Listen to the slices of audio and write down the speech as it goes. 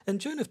In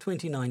June of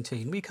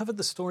 2019, we covered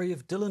the story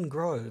of Dylan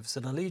Groves,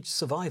 an alleged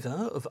survivor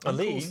of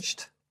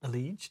Alleged?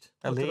 Alleged?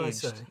 Alleged. What did I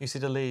say? You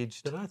said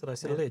alleged. Did I? Thought I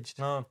said alleged.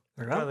 No. All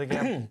Try right. that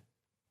again.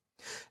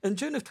 In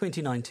June of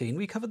 2019,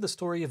 we covered the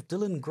story of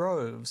Dylan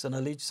Groves, an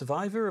alleged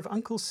survivor of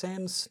Uncle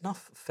Sam's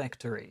Snuff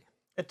Factory.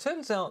 It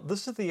turns out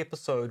this is the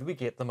episode we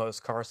get the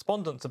most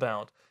correspondence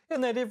about,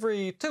 in that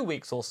every 2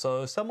 weeks or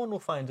so, someone will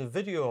find a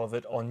video of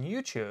it on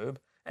YouTube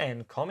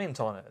and comment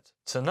on it.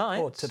 Tonight,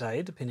 Or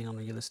today, depending on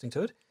when you're listening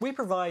to it. we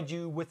provide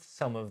you with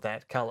some of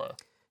that colour.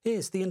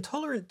 Yes, the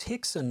intolerant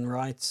Texan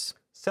writes,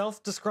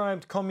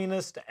 Self-described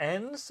communist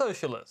and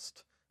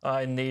socialist.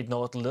 I need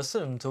not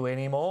listen to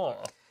any more.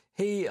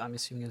 he, I'm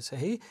assuming it's a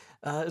he,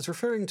 is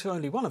referring to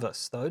only one of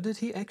us, though. Did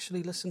he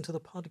actually listen to the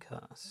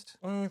podcast?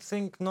 I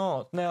think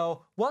not.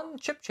 Now, one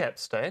chip-chap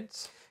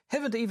states,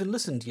 Haven't even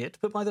listened yet,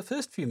 but by the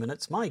first few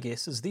minutes, my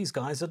guess is these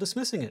guys are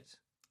dismissing it.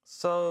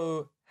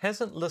 so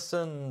hasn't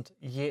listened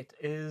yet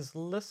is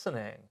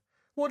listening.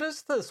 What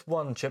is this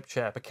one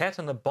chip-chap? A cat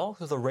in a box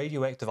with a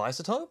radioactive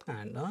isotope? I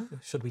don't know.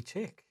 Should we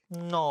check?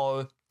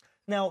 No.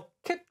 Now,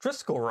 Kit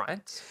Driscoll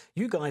writes,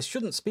 You guys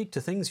shouldn't speak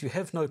to things you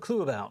have no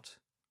clue about.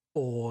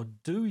 Or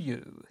do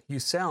you? You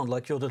sound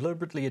like you're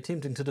deliberately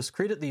attempting to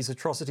discredit these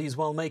atrocities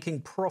while making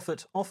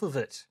profit off of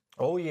it.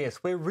 oh yes,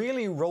 we're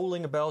really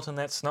rolling about in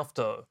that snuff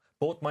dough.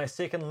 Bought my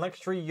second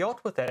luxury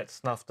yacht with that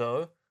snuff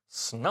dough.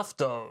 Snuff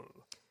dough.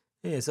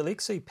 Yes,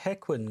 Alexei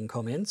Paquin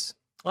comments,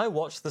 I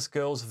watched this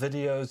girl's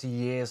videos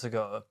years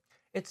ago.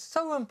 It's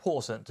so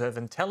important to have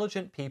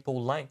intelligent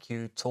people like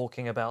you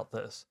talking about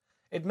this.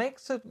 It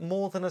makes it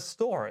more than a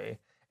story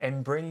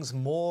and brings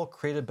more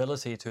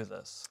credibility to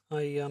this.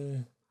 I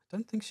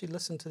don't think she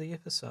listened to the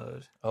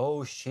episode.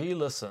 Oh, she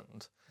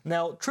listened.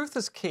 Now, Truth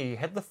is Key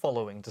had the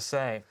following to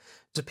say.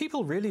 Do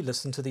people really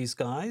listen to these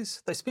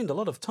guys? They spend a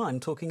lot of time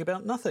talking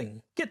about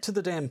nothing. Get to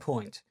the damn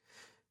point.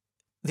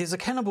 There's a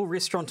cannibal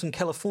restaurant in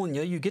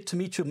California. You get to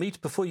meet your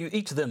meat before you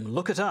eat them.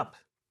 Look it up.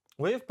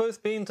 We've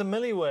both been to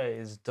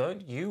Milliways,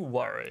 don't you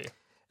worry.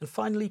 And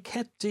finally,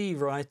 Cat D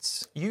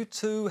writes, You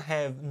two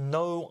have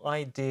no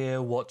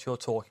idea what you're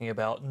talking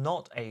about,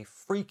 not a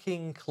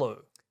freaking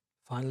clue.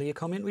 finally a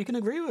comment we can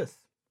agree with.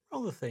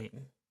 Roll the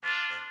theme.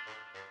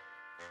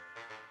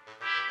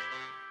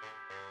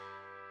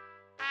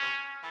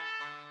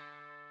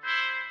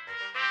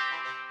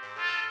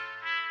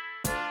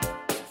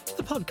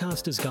 The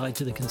Podcaster's Guide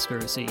to the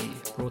Conspiracy,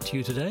 brought to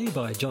you today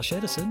by Josh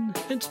Addison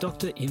and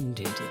Dr. M.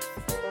 Dentith.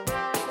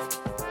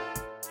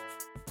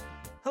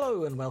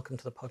 Hello and welcome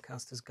to the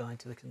Podcaster's Guide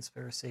to the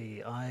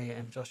Conspiracy. I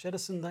am Josh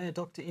Addison, they are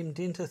Dr. M.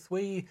 Dentith.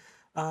 We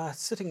are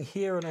sitting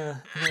here in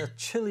a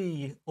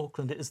chilly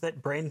Auckland. Is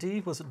that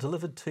brandy? Was it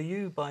delivered to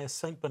you by a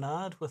St.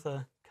 Bernard with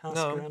a cask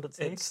around its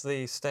neck? It's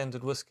the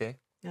standard whiskey.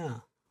 Yeah,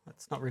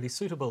 that's not really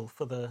suitable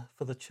for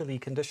the chilly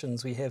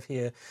conditions we have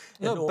here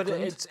in No, but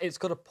Auckland. it's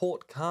got a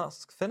port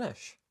cask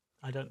finish.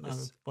 I don't know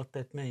what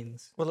that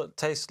means. Well, it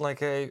tastes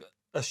like a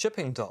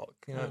shipping dock.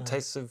 You know, it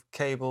tastes of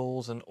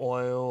cables and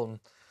oil and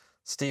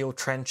steel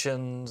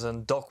truncheons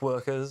and dock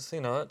workers.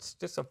 You know, it's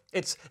just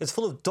it's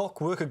full of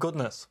dock worker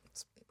goodness.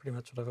 It's pretty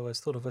much what I've always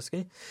thought of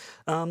whiskey.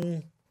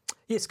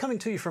 Yes, coming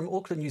to you from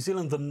Auckland, New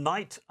Zealand, the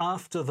night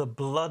after the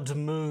blood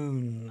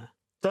moon.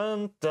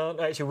 Dun dun.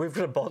 Actually, we've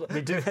got a bottle.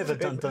 We do have a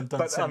dun dun dun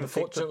But sound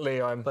effect. unfortunately,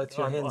 Both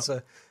your hands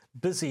are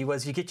busy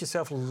as you get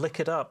yourself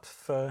liquored up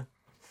for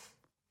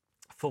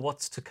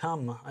what's to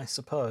come, I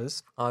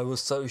suppose. I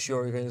was so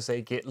sure you were going to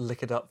say get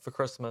liquored up for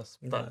Christmas,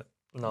 but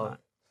no.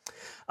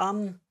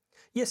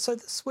 Yes, so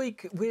this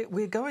week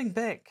we're going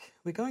back.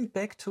 We're going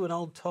back to an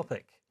old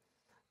topic,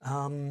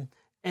 and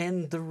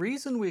the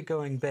reason we're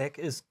going back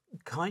is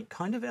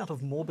kind of out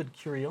of morbid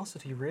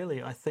curiosity,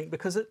 really. I think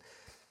because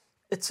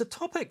it's a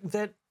topic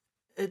that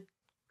it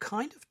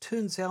kind of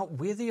turns out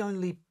we're the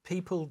only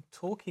people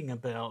talking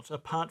about,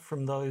 apart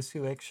from those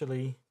who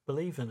actually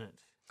believe in it.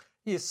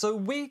 Yeah, so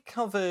we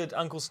covered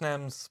Uncle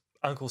Snam's.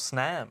 I'm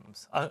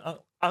How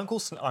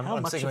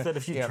much thinking of that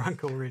have you yeah,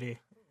 drunk already?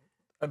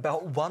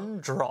 About one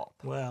drop.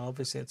 Well,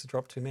 obviously it's a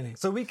drop too many.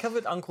 So we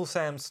covered Uncle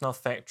Sam's Snuff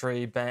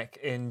Factory back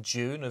in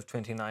June of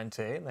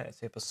 2019.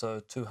 That's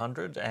episode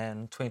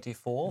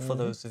 224 for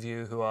those of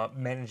you who are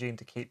managing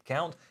to keep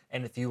count.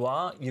 And if you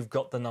are, you've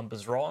got the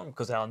numbers wrong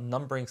because our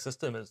numbering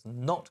system is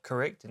not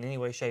correct in any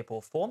way, shape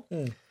or form.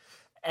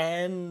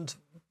 And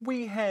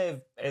we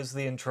have, as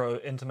the intro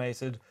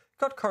intimated,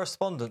 got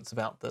correspondence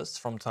about this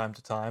from time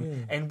to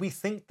time. And we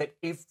think that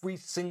every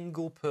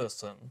single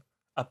person,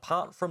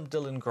 apart from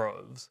Dylan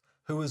Groves,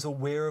 who is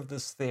aware of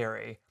this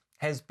theory,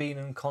 has been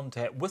in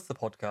contact with the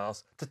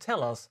podcast to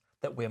tell us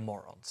that we're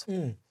morons.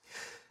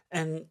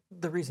 And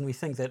the reason we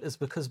think that is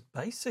because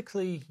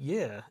basically,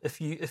 yeah,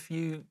 if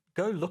you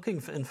go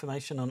looking for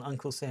information on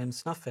Uncle Sam's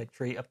Snuff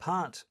Factory,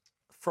 apart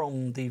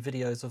from the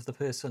videos of the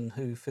person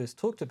who first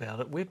talked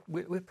about it,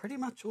 we're pretty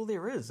much all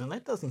there is, and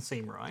that doesn't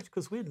seem right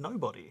because we're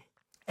nobody.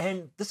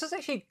 And this is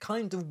actually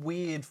kind of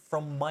weird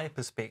from my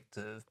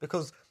perspective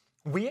because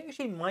we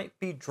actually might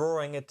be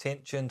drawing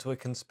attention to a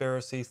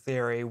conspiracy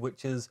theory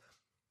which is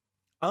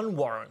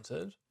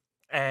unwarranted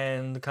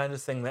and the kind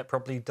of thing that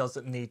probably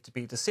doesn't need to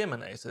be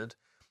disseminated.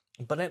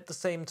 But at the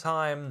same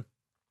time,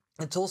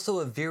 it's also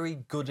a very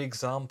good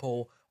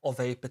example of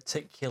a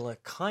particular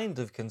kind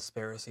of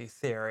conspiracy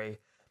theory.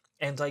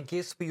 And I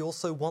guess we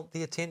also want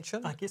the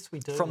attention. I guess we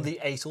do. From the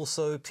 8 or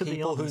so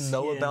people honest, who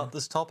know yeah. about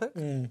this topic.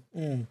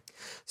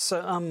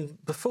 So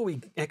before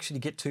we actually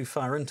get too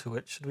far into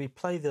it, should we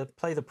play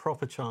the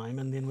proper chime,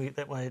 and then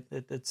that way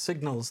it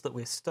signals that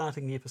we're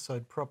starting the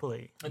episode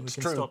properly. And It's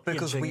we can true, stop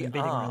because hedging we and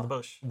beating around the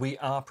bush.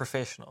 are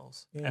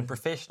professionals. And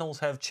professionals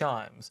have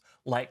chimes,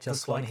 like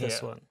Just this one like here.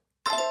 this one.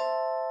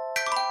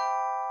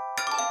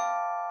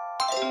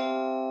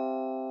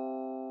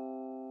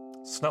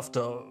 Snuff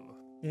dough.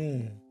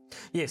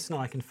 Yes, no,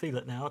 I can feel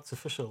it now. It's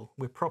official.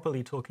 We're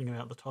properly talking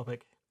about the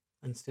topic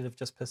instead of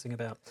just pissing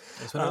about.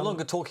 Yes, we're no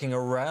longer talking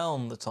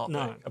around the topic,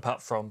 no.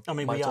 apart from I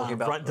mean, my we talking are,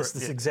 about right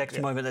this exact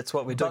moment, that's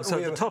what we're doing. But So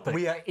the topic.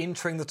 we are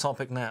entering the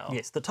topic now.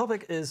 Yes, the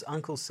topic is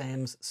Uncle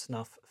Sam's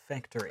Snuff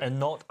Factory. And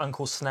not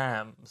Uncle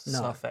Snam's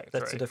Snuff Factory.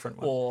 That's a different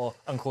one. Or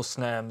Uncle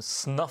Snam's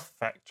Snuff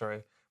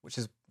Factory, which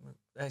is...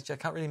 Actually, I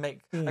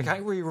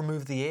can't really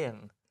remove the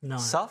N. No.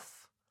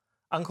 Suff?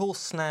 Uncle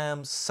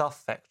Snam's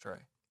Suff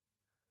Factory.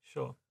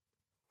 Sure.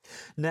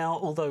 Now,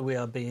 although we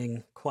are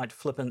being quite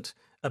flippant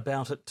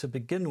about it to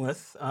begin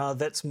with,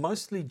 that's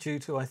mostly due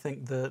to, I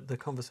think, the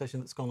conversation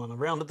that's gone on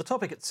around it. The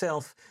topic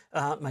itself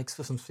makes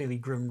for some fairly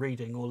grim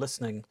reading or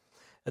listening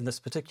in this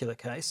particular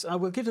case.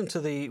 We'll get into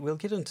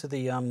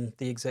the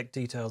exact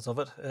details of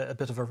it, a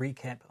bit of a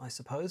recap, I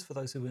suppose, for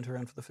those who weren't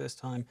around for the first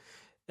time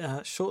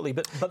shortly.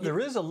 But there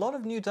is a lot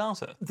of new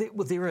data.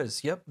 There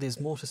is, yep, there's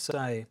more to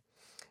say.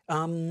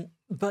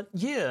 But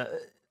yeah...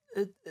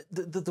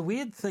 The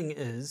weird thing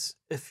is,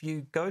 if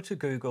you go to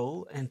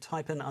Google and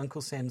type in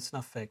Uncle Sam's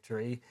Snuff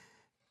Factory,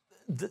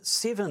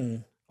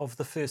 7 of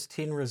the first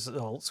 10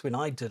 results when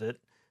I did it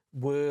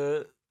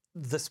were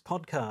this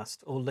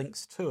podcast or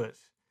links to it.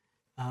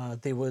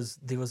 There was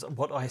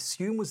what I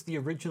assume was the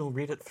original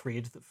Reddit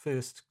thread that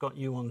first got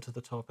you onto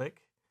the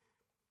topic.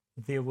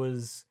 There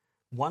was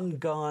one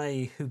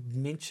guy who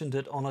mentioned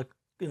it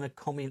in a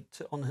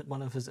comment on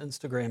one of his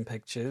Instagram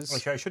pictures.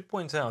 Okay, I should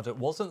point out, it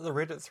wasn't the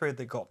Reddit thread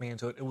that got me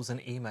into it, it was an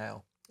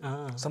email.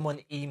 Someone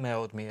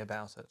emailed me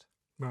about it.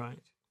 Right.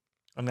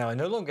 And now I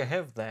no longer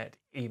have that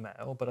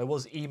email, but I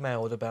was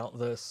emailed about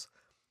this.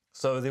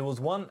 So there was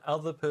one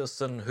other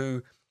person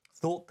who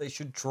thought they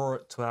should draw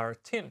it to our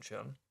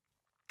attention.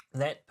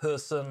 That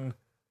person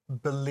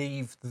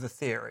believed the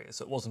theory,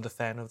 so it wasn't a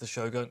fan of the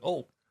show going,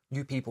 oh,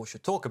 you people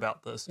should talk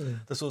about this.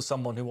 This was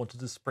someone who wanted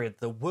to spread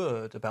the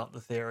word about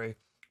the theory,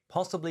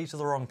 possibly to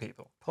the wrong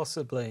people.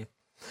 Possibly.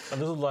 A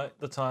little like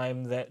the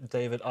time that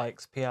David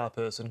Icke's PR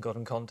person got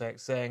in contact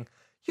saying,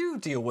 you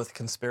deal with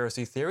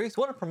conspiracy theories.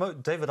 Want to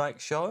promote David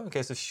Icke's show?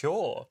 Okay, so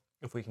sure,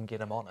 if we can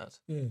get him on it.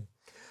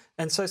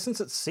 And so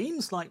since it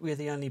seems like we're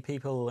the only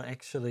people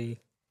actually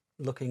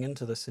looking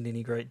into this in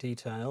any great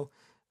detail,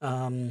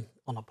 on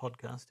a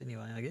podcast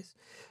anyway, I guess,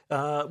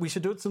 we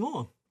should do it some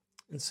more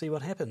and see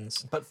what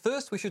happens. But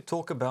first we should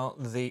talk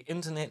about the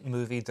Internet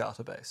Movie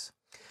Database.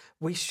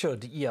 We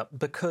should, yeah,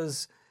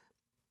 because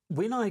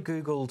when I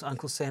Googled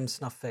Uncle Sam's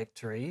Snuff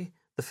Factory,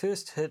 the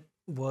first hit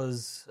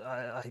was,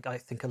 I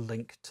think, a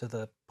link to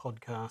the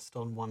podcast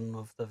on one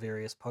of the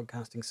various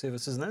podcasting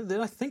services. And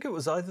then I think it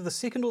was either the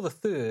second or the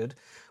third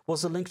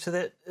was a link to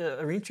that,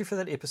 an entry for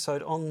that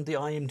episode on the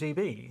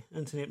IMDb,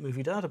 Internet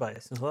Movie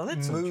Database. And well,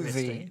 that's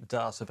Movie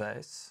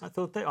database. I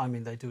thought that, I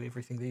mean, they do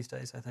everything these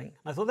days, I think.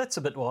 I thought that's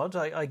a bit odd.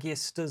 I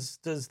guess, does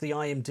the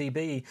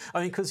IMDb,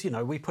 I mean, because, you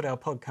know, we put our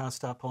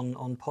podcast up on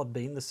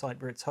Podbean, the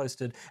site where it's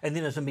hosted, and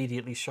then it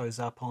immediately shows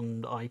up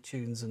on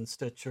iTunes and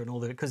Stitcher and all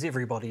that, because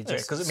everybody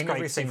just because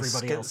scrapes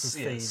everybody else's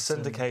feeds.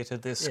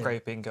 Syndicated, there's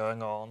scaping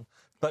going on.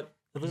 But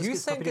you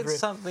think it's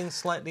something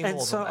slightly more than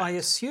that? And so I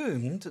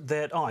assumed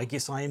that, I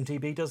guess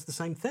IMDb does the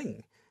same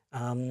thing.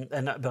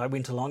 But I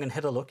went along and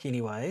had a look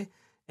anyway,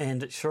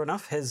 and it sure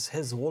enough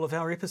has all of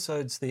our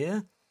episodes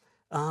there,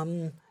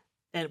 and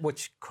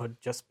which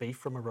could just be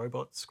from a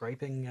robot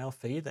scraping our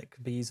feed. That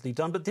could be easily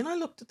done. But then I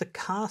looked at the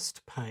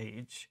cast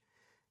page,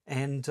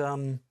 and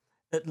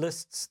it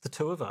lists the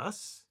two of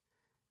us.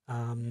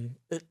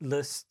 It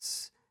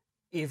lists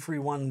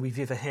everyone we've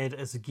ever had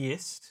as a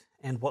guest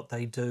and what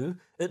they do.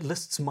 It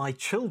lists my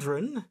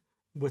children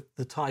with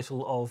the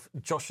title of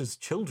Josh's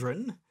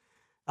Children.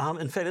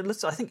 In fact, it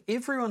lists, I think,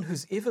 everyone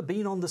who's ever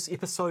been on this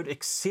episode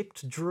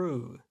except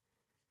Drew.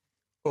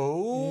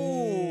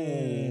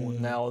 Oh,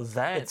 now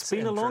that's It's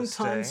been a long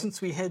time interesting.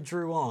 since we had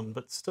Drew on,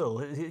 but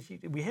still,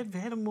 we had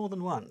him more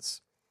than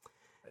once.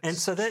 And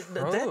so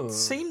that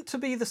seemed to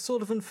be the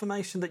sort of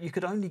information that you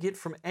could only get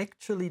from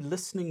actually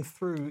listening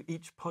through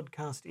each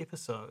podcast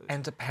episode.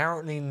 And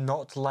apparently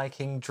not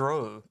liking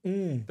Drew.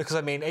 Because,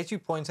 I mean, as you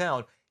point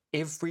out,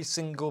 every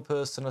single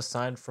person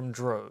aside from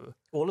Drew.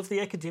 All of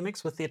the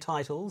academics with their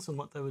titles and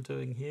what they were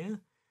doing here.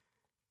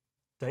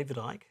 David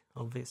Icke,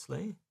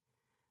 obviously.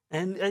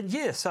 And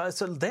yeah, so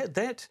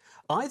that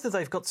either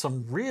they've got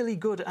some really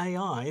good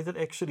AI that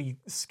actually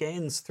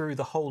scans through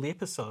the whole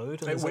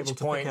episode and At is which able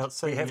to point pick out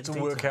we have salient to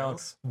work out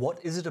details. what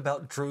is it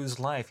about Drew's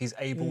life he's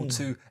able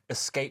to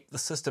escape the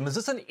system. Is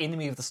this an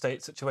enemy of the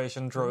state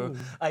situation, Drew?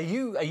 Are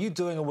you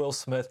doing a Will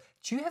Smith?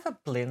 Do you have a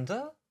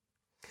blender?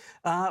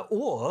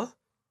 Or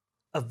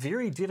a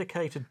very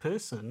dedicated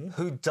person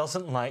Who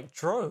doesn't like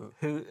Drew?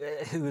 who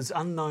is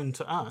unknown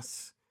to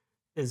us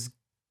is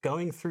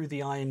going through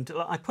the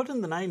IMDb. I put in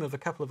the name of a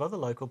couple of other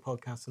local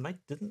podcasts and they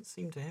didn't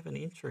seem to have an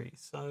entry.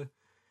 So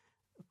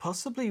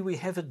possibly we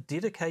have a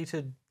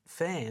dedicated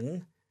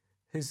fan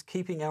who's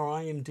keeping our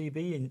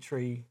IMDb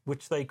entry,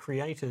 which they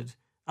created,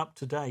 up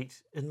to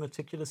date in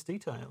meticulous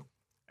detail.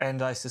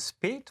 And I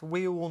suspect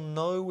we will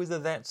know whether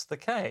that's the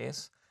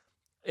case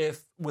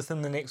if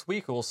within the next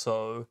week or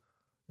so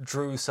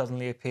Drew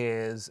suddenly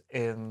appears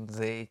in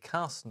the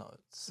cast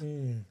notes.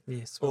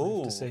 Yes,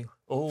 we'll have to see.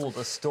 Oh,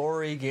 the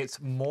story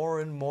gets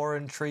more and more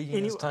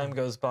intriguing as time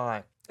goes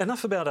by.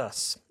 Enough about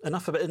us.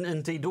 Enough about, and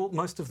indeed,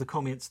 most of the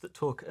comments that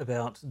talk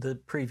about the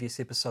previous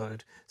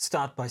episode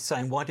start by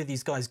saying, why do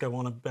these guys go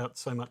on about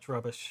so much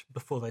rubbish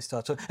before they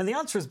start to... And the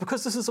answer is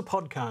because this is a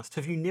podcast.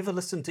 Have you never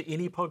listened to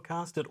any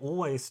podcast? It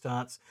always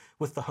starts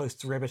with the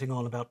hosts rabbiting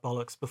on about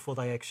bollocks before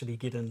they actually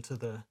get into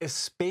the...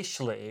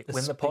 Especially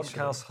when the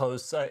podcast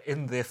hosts are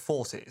in their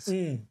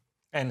 40s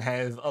and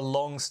have a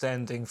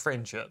long-standing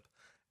friendship,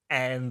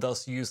 and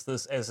thus use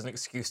this as an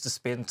excuse to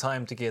spend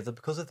time together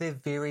because of their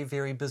very,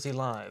 very busy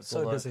lives.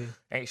 So busy.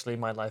 Actually,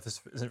 my life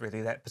isn't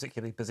really that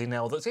particularly busy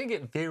now, although it's going to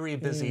get very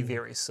busy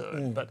very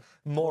soon. But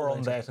more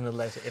on that in a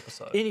later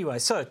episode. Anyway,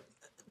 so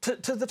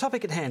to the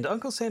topic at hand,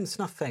 Uncle Sam's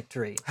Snuff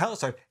Factory. How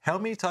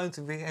many times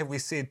have we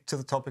said to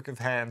the topic of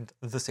hand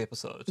this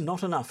episode?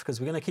 Not enough, because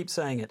we're going to keep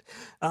saying it.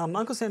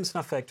 Uncle Sam's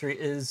Snuff Factory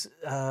is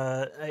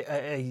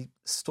a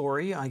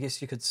story, I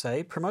guess you could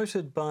say,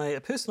 promoted by a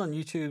person on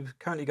YouTube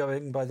currently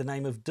going by the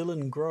name of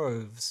Dylan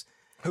Groves.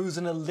 Who's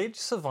an alleged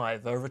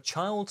survivor of a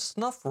child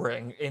snuff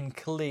ring in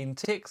Killeen,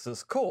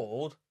 Texas,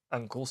 called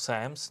Uncle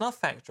Sam's Snuff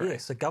Factory.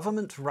 Yes, a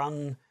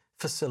government-run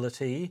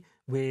facility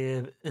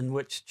in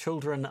which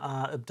children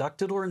are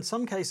abducted, or in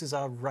some cases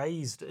are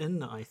raised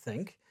in, I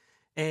think,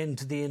 and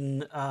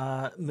then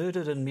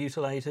murdered and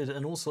mutilated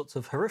in all sorts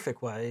of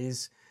horrific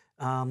ways,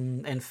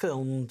 and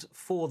filmed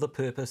for the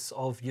purpose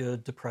of your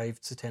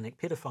depraved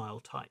satanic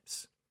pedophile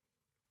types.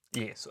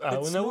 Yes.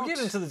 We'll get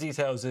into the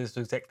details as to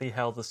exactly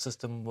how the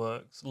system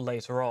works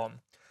later on.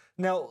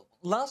 Now,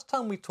 last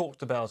time we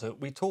talked about it,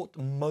 we talked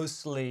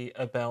mostly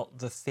about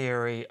the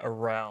theory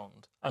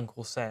around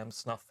Uncle Sam's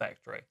Snuff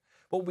Factory.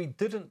 What we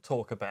didn't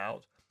talk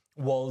about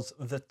was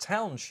the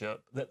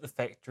township that the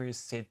factory is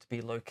said to be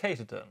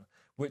located in,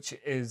 which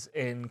is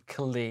in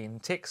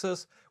Killeen,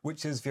 Texas,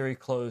 which is very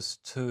close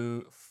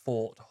to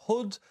Fort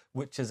Hood,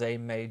 which is a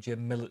major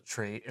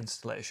military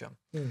installation.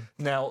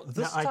 Now,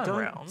 this time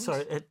around...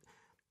 Sorry,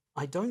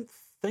 I don't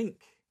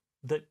think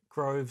that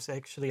Groves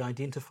actually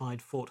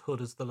identified Fort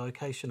Hood as the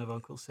location of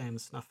Uncle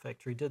Sam's Snuff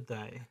Factory, did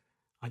they?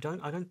 I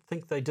don't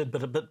think they did,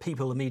 but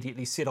people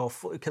immediately said,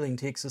 Killeen,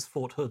 Texas,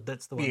 Fort Hood,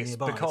 that's the one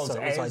nearby. Because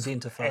so it was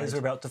identified. As we're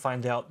about to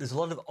find out, there's a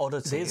lot of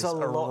oddities. There's a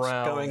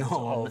lot going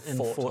on of in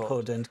Fort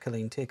Hood and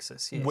Killeen,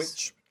 Texas, yes.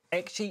 Which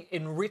actually,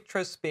 in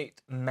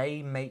retrospect,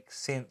 may make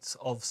sense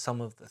of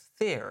some of the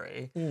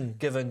theory,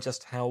 given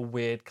just how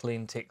weird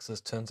Killeen, Texas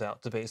turns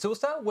out to be. So we'll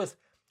start with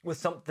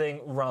something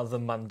rather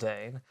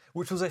mundane,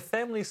 which was a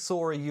family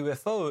saw a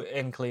UFO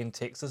in Killeen,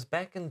 Texas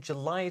back in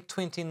July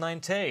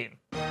 2019.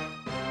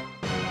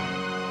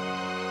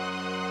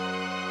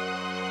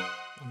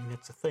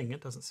 That's a thing. It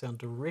doesn't sound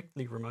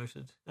directly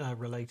related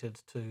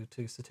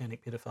to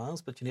satanic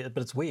pedophiles, but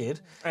it's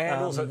weird.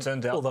 And also it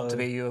turned out not to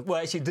be...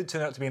 Well, actually, it did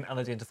turn out to be an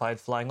unidentified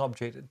flying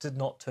object. It did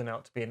not turn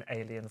out to be an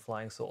alien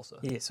flying saucer.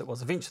 Yes, it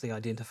was eventually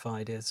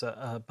identified as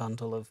a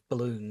bundle of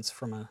balloons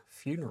from a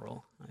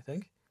funeral, I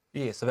think.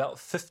 Yes, about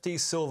 50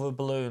 silver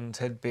balloons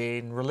had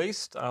been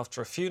released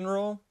after a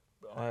funeral.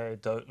 I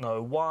don't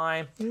know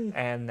why.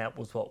 And that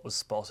was what was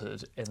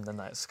spotted in the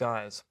night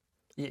skies.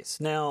 Yes.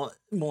 Now,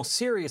 more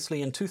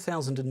seriously, in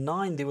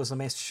 2009, there was a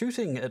mass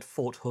shooting at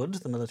Fort Hood,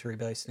 the military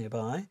base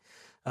nearby.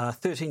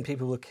 13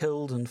 people were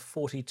killed and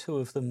 42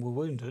 of them were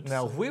wounded.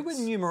 Now, if we were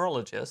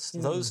numerologists,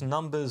 those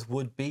numbers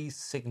would be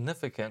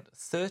significant.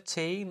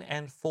 13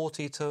 and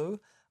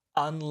 42,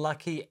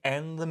 unlucky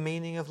and the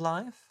meaning of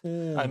life.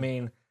 I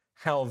mean,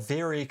 how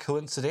very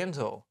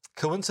coincidental.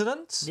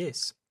 Coincidence?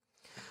 Yes.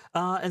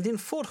 And then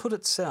Fort Hood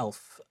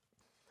itself...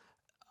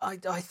 I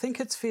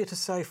think it's fair to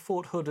say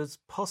Fort Hood is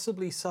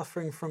possibly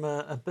suffering from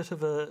a bit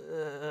of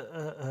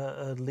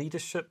a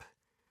leadership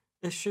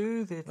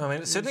issue.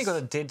 It's certainly got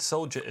a dead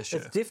soldier issue.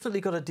 It's definitely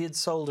got a dead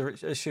soldier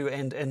issue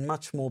and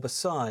much more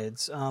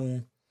besides.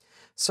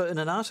 So in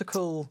an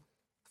article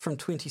from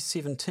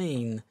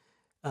 2017,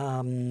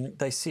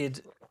 they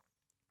said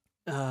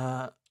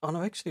Oh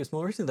no, actually, it's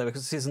more recent though,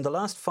 because it says in the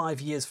last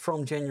 5 years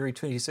from January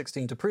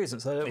 2016 to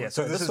present. So,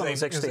 so this one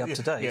was actually up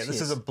to date. Yeah,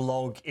 this is a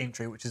blog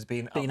entry which has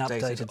been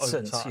updated over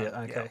since. time.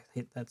 Yeah, okay,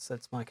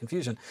 that's my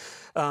confusion.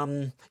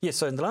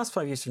 So in the last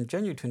 5 years from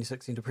January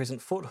 2016 to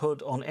present, Fort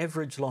Hood on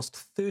average lost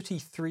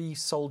 33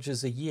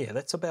 soldiers a year.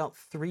 That's about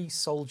 3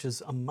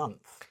 soldiers a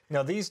month.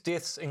 Now, these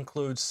deaths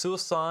include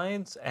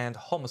suicides and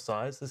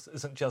homicides. This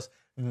isn't just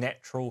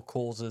natural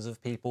causes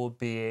of people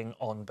being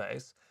on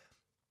base.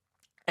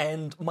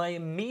 And my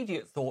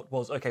immediate thought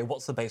was, okay,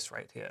 what's the base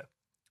rate here?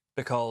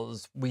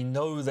 Because we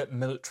know that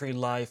military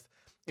life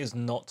is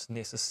not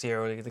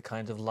necessarily the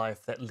kind of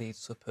life that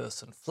leads to a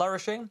person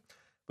flourishing.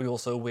 We're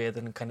also aware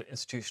that in kind of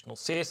institutional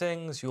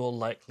settings, you're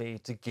likely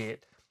to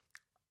get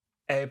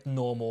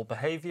abnormal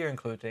behavior,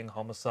 including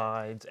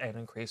homicides and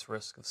increased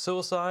risk of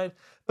suicide.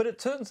 But it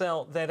turns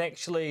out that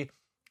actually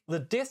the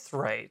death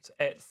rate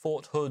at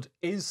Fort Hood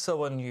is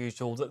so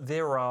unusual that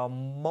there are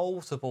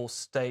multiple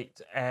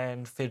state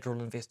and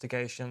federal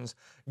investigations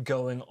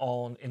going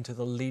on into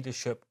the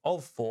leadership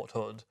of Fort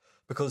Hood,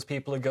 because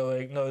people are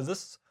going, no,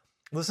 this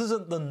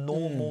isn't the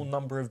normal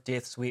number of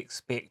deaths we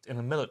expect in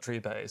a military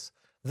base.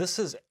 This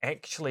is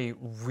actually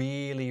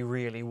really,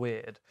 really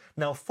weird.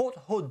 Now, Fort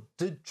Hood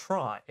did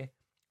try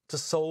to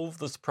solve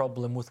this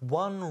problem with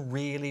one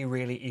really,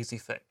 really easy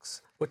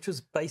fix. Which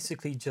was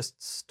basically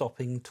just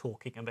stopping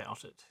talking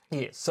about it.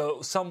 Yes, so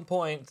at some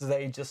point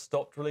they just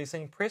stopped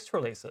releasing press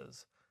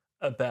releases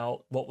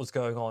about what was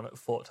going on at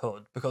Fort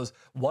Hood, because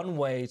one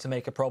way to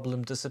make a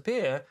problem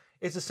disappear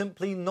is to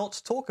simply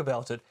not talk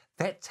about it.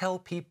 That's how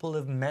people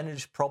have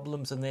managed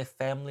problems in their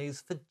families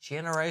for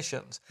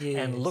generations. Yes.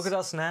 And look at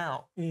us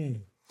now.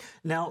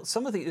 Now,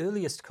 some of the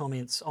earliest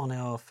comments on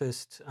our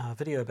first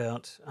video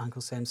about Uncle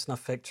Sam's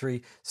Snuff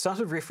Factory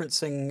started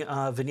referencing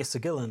Vanessa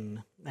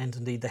Gillen, and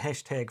indeed the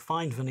hashtag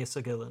Find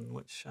Vanessa Gillen,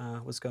 which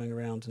was going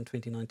around in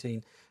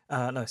 2019.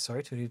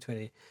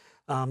 2020.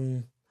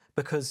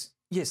 Because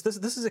yes,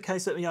 this is a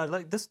case that,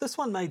 like this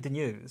one made the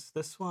news.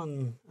 This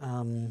one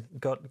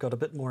got a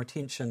bit more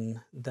attention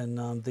than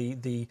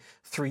the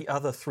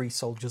other three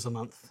soldiers a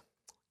month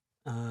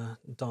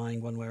dying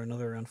one way or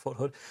another around Fort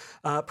Hood.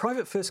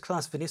 Private First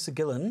Class Vanessa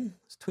Gillen,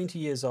 20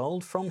 years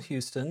old, from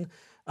Houston,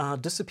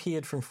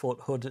 disappeared from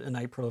Fort Hood in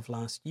April of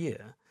last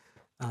year.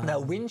 Now,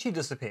 when she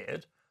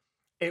disappeared,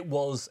 it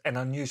was an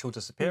unusual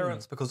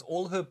disappearance because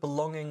all her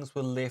belongings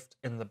were left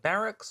in the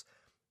barracks,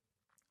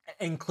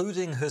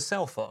 including her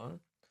cell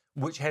phone,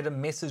 which had a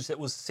message that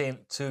was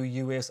sent to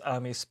US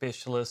Army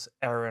Specialist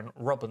Aaron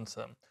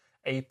Robinson,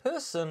 a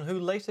person who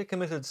later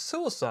committed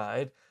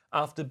suicide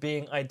after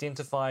being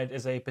identified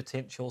as a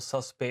potential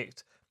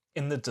suspect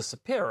in the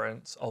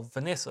disappearance of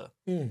Vanessa.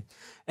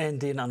 And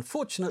then,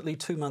 unfortunately,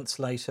 2 months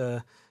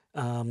later,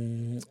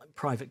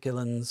 Private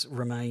Gillen's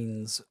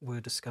remains were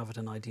discovered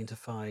and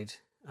identified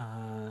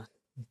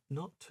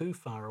not too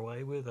far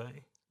away, were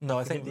they? No,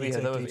 I think they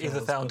were either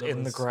found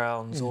in the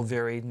grounds or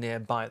very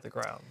nearby the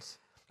grounds.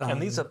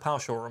 And these are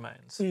partial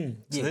remains. So yes.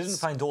 they didn't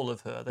find all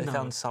of her, they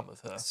found some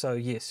of her. So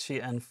yes, she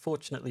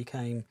unfortunately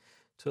came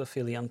to a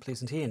fairly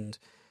unpleasant end.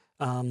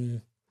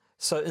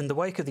 So in the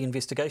wake of the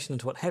investigation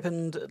into what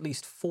happened, at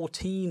least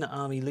 14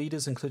 Army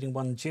leaders, including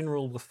one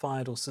general, were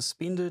fired or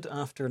suspended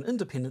after an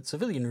independent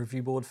civilian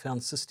review board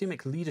found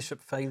systemic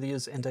leadership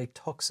failures and a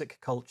toxic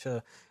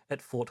culture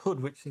at Fort Hood,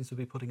 which seems to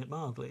be putting it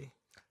mildly.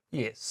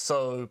 Yes,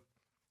 so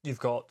you've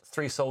got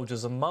 3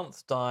 soldiers a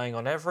month dying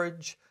on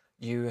average.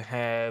 You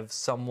have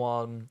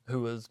someone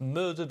who was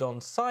murdered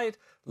on site,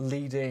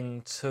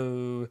 leading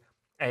to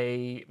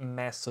a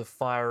massive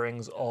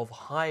firings of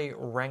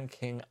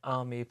high-ranking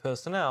Army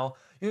personnel.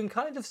 You can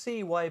kind of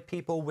see why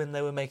people, when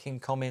they were making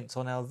comments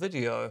on our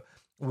video,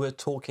 were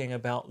talking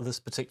about this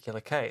particular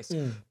case.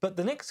 But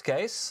the next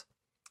case,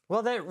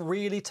 well, that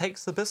really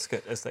takes the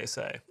biscuit, as they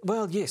say.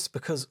 Well, yes,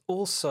 because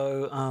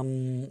also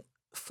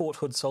Fort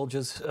Hood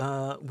soldiers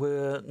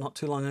were not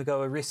too long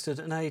ago arrested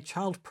in a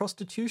child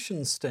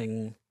prostitution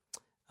sting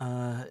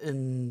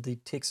in the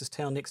Texas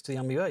town next to the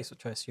Army base,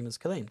 which I assume is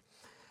Killeen.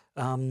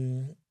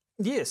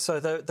 So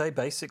they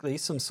basically,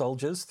 some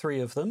soldiers, 3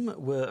 of them,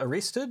 were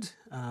arrested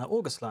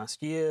August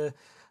last year,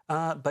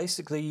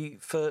 basically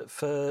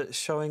for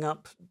showing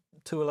up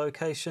to a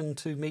location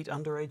to meet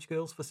underage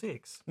girls for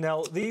sex.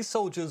 Now, these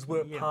soldiers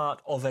were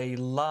part of a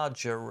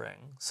larger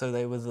ring, so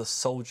they were the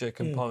soldier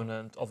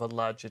component of a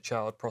larger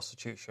child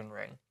prostitution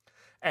ring.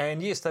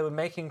 And yes, they were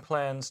making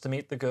plans to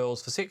meet the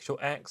girls for sexual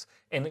acts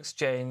in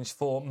exchange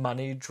for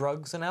money,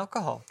 drugs, and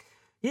alcohol.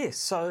 Yes,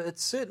 so it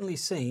certainly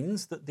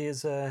seems that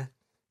there's a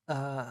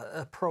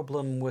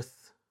problem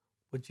with,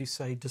 would you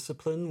say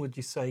discipline, would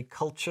you say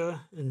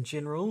culture in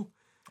general?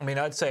 I mean,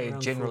 I'd say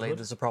generally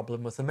there's a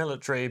problem with the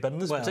military, but in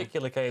this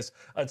particular case,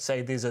 I'd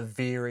say there's a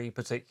very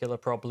particular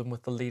problem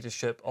with the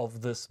leadership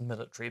of this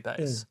military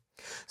base.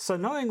 So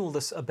knowing all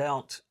this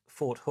about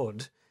Fort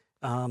Hood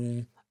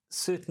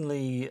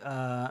certainly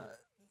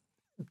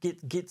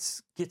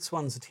gets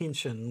one's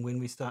attention when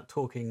we start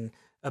talking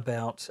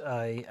about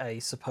a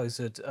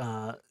supposed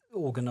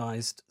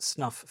organised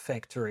snuff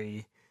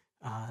factory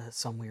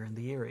somewhere in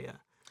the area.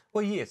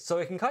 Well, yes, so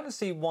I can kind of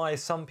see why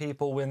some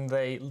people, when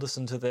they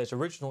listen to that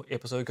original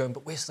episode, going,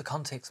 but where's the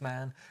context,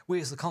 man?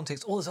 Where's the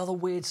context? All this other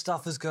weird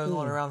stuff is going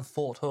on around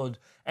Fort Hood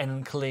and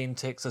in Killeen,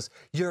 Texas.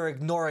 You're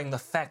ignoring the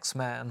facts,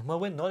 man. Well,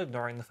 we're not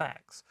ignoring the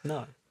facts.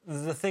 No.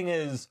 The thing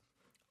is,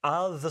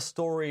 are the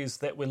stories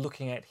that we're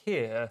looking at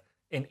here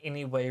in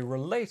any way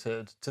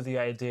related to the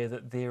idea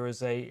that there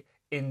is a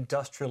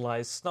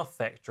industrialized snuff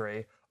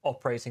factory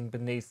operating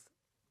beneath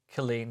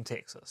Killeen,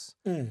 Texas?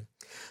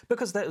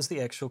 Because that was the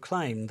actual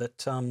claim,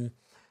 that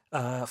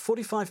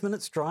 45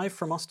 minutes drive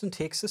from Austin,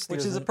 Texas.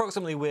 Which is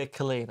approximately where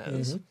Killeen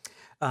is.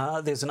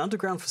 There's an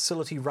underground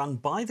facility run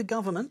by the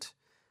government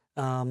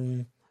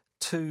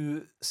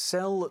to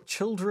sell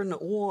children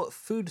or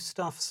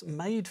foodstuffs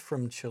made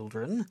from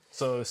children.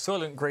 So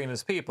Soylent Green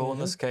is people, in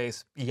this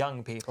case,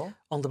 young people.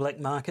 On the black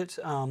market.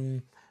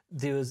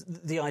 There was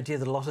the idea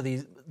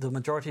that the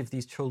majority of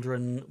these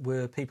children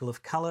were people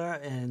of colour,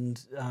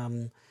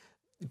 and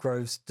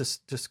Groves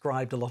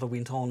described a lot of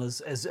went on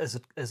as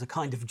a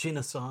kind of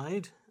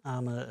genocide,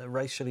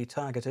 racially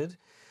targeted,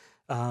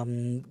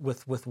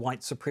 with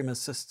white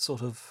supremacist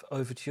sort of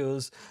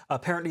overtures.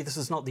 Apparently, this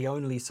is not the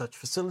only such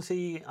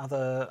facility.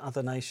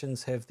 Other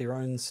nations have their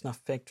own snuff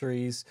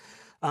factories,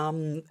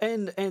 and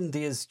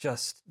there's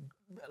just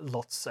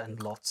lots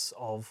and lots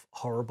of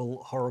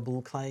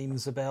horrible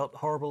claims about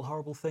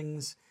horrible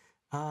things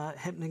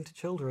happening to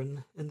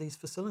children in these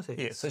facilities.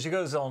 Yeah, so she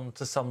goes on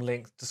to some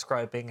length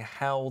describing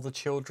how the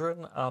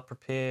children are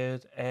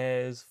prepared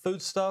as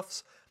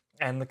foodstuffs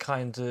and the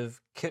kind of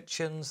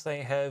kitchens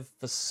they have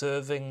for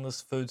serving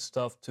this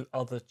foodstuff to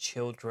other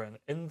children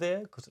in there,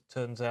 because it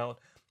turns out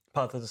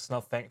part of the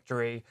snuff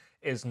factory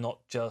is not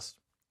just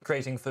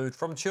creating food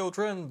from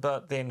children,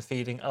 but then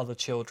feeding other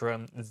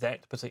children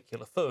that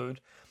particular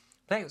food.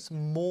 That's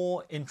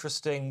more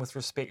interesting with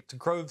respect to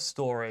Grove's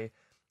story,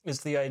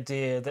 is the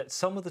idea that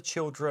some of the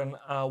children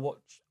are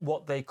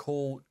what they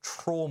call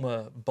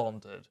trauma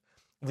bonded.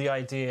 The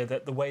idea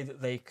that the way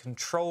that they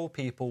control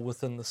people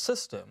within the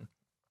system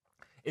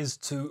is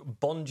to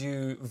bond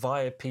you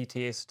via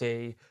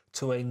PTSD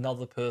to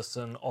another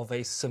person of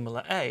a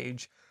similar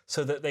age,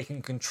 so that they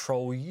can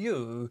control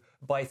you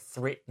by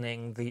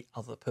threatening the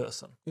other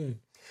person.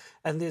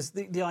 And there's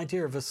the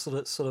idea of a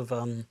sort of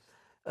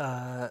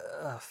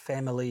a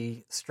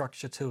family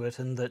structure to it,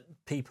 and that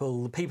the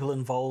people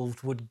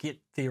involved would get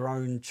their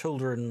own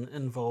children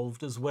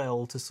involved as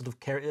well, to sort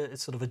of carry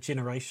it's sort of a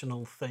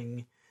generational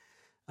thing.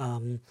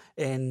 I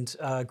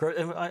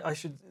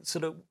should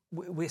sort of,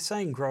 we're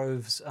saying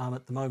Groves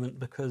at the moment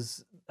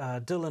because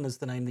Dylan is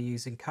the name they're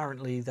using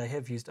currently. They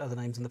have used other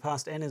names in the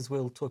past, and as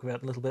we'll talk about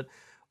in a little bit,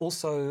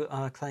 also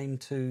claim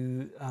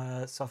to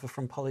suffer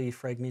from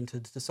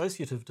polyfragmented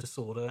dissociative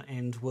disorder,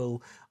 and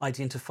will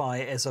identify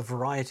as a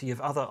variety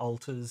of other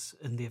alters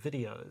in their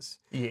videos.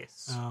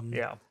 Yes.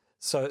 Yeah.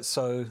 So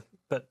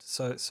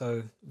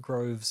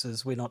Groves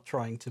is, we're not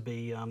trying to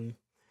be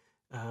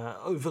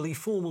overly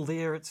formal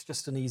there. It's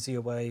just an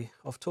easier way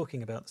of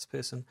talking about this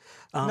person.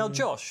 Now,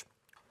 Josh,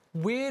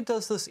 where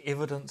does this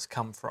evidence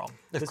come from?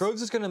 If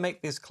Groves is going to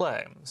make these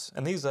claims,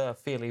 and these are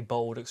fairly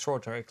bold,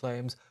 extraordinary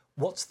claims,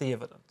 what's the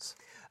evidence?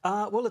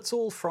 Well, it's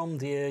all from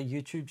their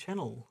YouTube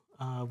channel.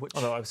 Which...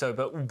 Oh, no, so,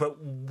 but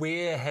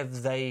where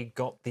have they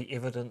got the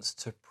evidence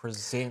to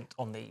present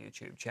on their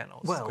YouTube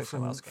channel? Well,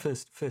 from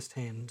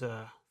first-hand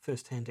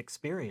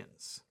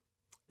experience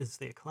is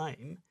their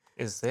claim.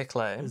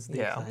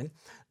 Claim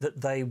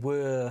that they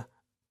were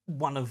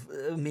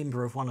a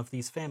member of one of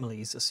these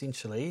families,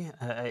 essentially,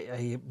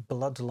 a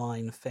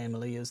bloodline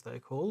family, as they're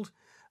called,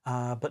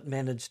 but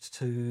managed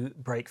to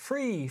break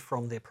free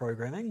from their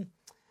programming.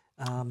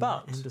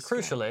 But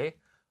crucially,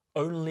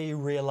 only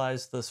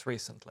realised this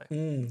recently,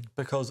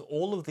 because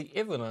all of the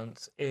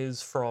evidence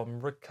is from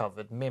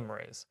recovered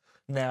memories.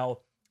 Now,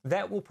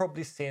 that will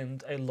probably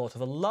send a lot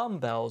of alarm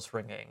bells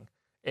ringing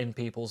in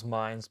people's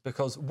minds,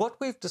 because what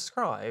we've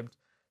described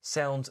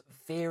sounds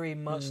very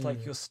much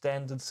like your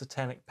standard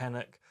satanic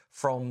panic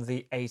from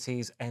the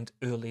 80s and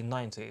early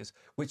 90s,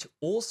 which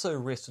also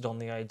rested on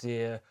the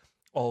idea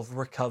of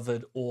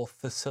recovered or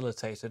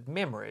facilitated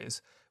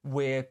memories,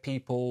 where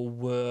people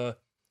were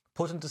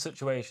put into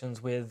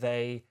situations where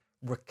they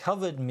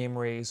recovered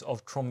memories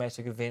of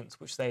traumatic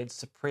events which they had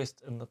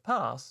suppressed in the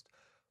past,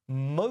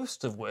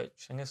 most of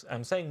which, I guess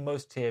I'm saying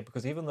most here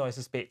because even though I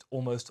suspect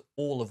almost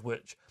all of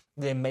which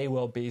there may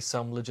well be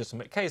some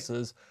legitimate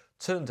cases,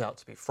 turned out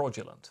to be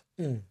fraudulent.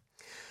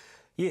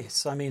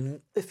 Yes, I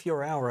mean, if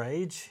you're our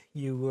age,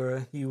 you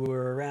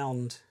were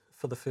around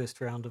for the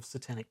first round of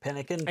Satanic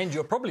Panic, and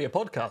you're probably a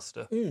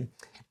podcaster.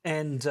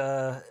 And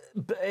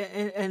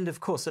of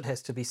course, it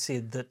has to be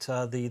said that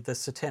the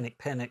Satanic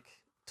Panic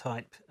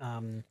type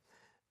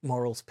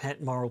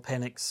moral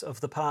panics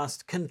of the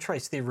past can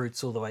trace their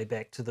roots all the way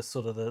back to the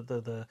sort of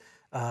the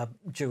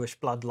Jewish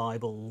blood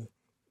libel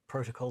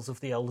protocols of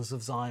the Elders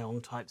of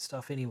Zion type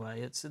stuff.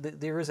 Anyway,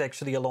 there is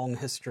actually a long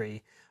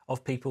history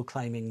of people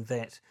claiming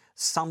that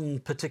some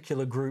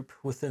particular group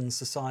within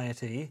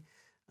society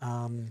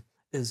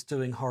is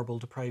doing horrible,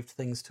 depraved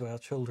things to our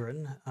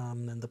children.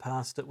 In the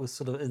past, it was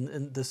sort of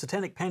in the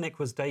Satanic Panic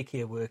was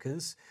daycare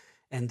workers,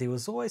 and there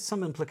was always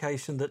some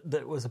implication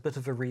that was a bit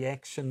of a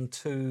reaction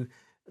to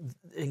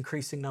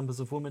increasing numbers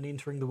of women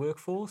entering the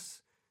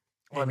workforce,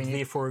 Well, I and mean,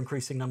 therefore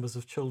increasing numbers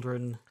of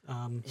children. you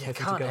having to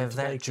can't go have into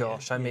that, daycare.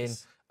 Josh. I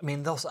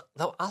mean,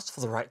 they'll ask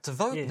for the right to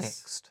vote Yes,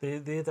 next.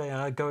 there they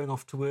are going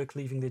off to work,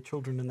 leaving their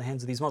children in the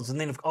hands of these monsters. And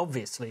then,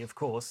 obviously, of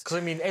course, Because,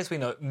 I mean, as we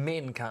know,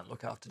 men can't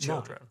look after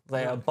children.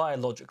 They are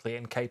biologically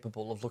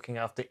incapable of looking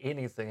after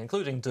anything,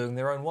 including doing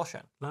their own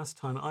washing. last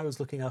time I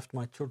was looking after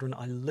my children,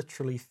 I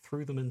literally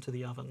threw them into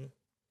the oven.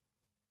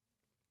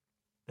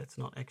 That's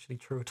not actually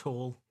true at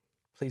all.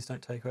 Please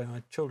don't take away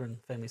my children,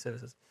 Family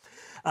Services.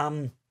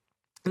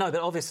 No,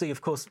 but obviously,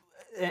 of course,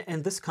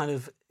 and this kind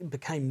of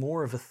became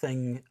more of a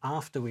thing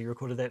after we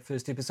recorded that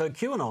first episode.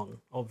 QAnon,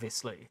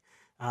 obviously,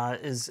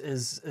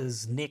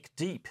 is neck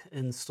deep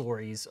in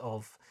stories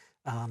of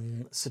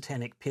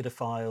satanic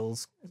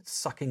pedophiles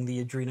sucking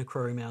the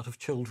adrenochrome out of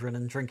children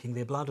and drinking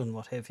their blood and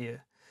what have you.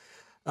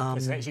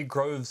 Actually,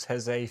 Groves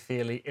has a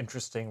fairly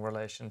interesting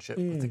relationship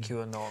with the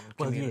QAnon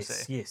community. Well,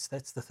 yes,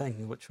 that's the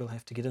thing which we'll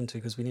have to get into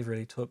because we never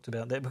really talked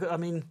about that. Because, I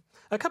mean,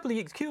 a couple of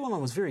years, QAnon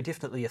was very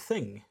definitely a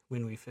thing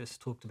when we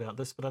first talked about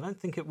this, but I don't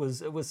think it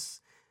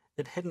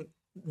hadn't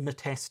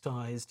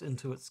metastasized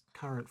into its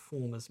current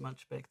form as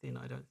much back then,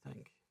 I don't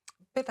think.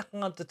 Bit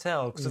hard to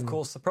tell, because of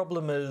course the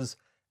problem is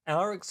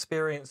our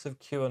experience of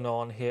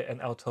QAnon here in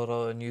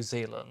Aotearoa, New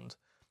Zealand,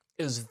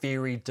 is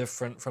very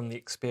different from the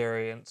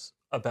experience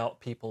about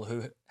people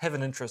who have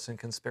an interest in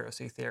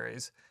conspiracy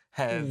theories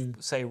have,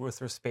 say,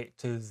 with respect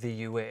to the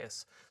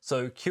US.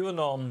 So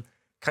QAnon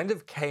kind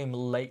of came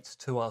late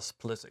to us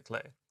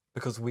politically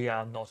because we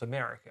are not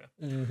America.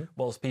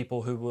 Whilst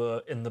people who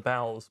were in the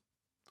bowels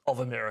of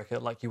America,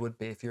 like you would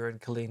be if you're in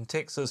Killeen,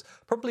 Texas,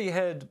 probably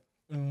had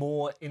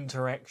more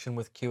interaction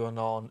with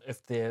QAnon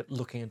if they're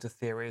looking into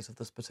theories of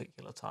this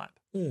particular type.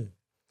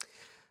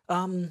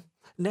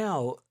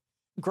 Now,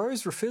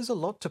 Groves refers a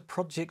lot to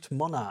Project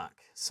Monarch,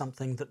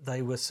 something that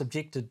they were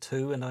subjected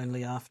to and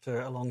only after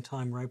a long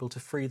time were able to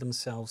free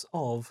themselves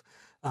of.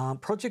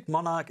 Project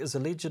Monarch is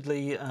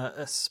allegedly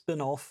a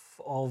spin-off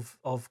of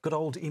good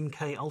old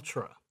MK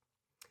Ultra.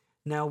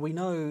 Now, we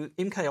know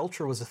MK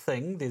Ultra was a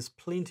thing. There's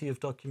plenty of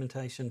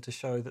documentation to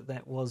show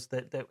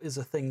that is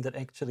a thing that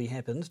actually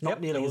happened.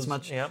 Not nearly as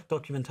much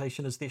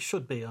documentation as there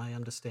should be, I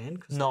understand,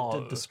 because it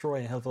did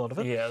destroy a hell of a lot of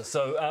it. Yeah,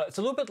 so it's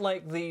a little bit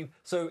like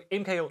so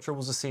MK Ultra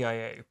was a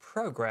CIA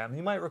program.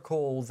 You might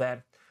recall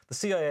that the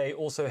CIA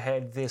also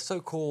had their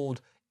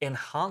so-called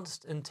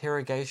enhanced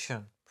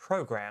interrogation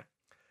program,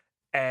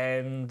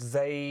 and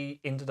they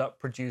ended up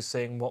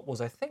producing what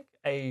was, I think,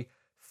 a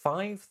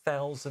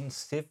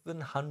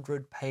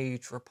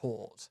 5,700-page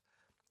report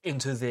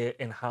into their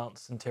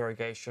enhanced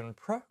interrogation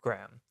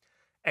program.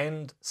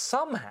 And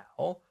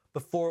somehow,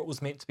 before it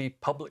was meant to be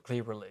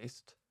publicly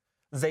released,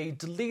 they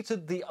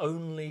deleted the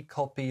only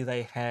copy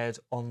they had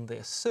on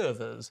their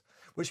servers,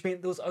 which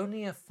meant there was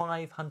only a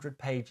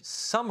 500-page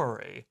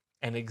summary,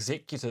 an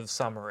executive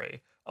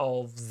summary,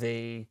 of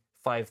the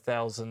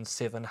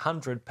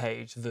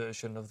 5,700-page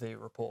version of the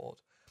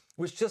report,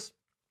 which just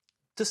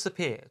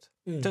disappeared.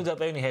 Turns out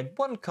they only had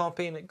one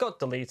copy and it got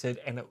deleted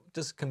and it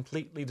just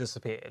completely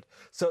disappeared.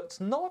 So it's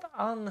not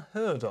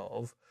unheard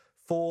of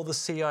for the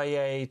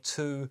CIA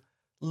to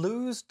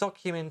lose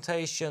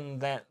documentation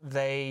that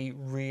they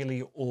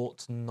really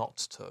ought not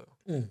to.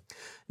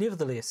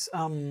 Nevertheless,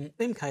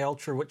 MK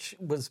Ultra, which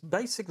was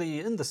basically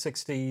in the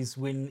 60s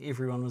when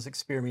everyone was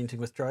experimenting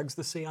with drugs,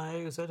 the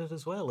CIA was at it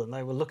as well, and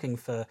they were looking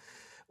for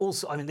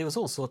there was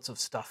all sorts of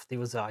stuff. There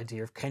was the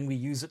idea of, can we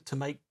use it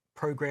to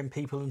program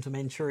people into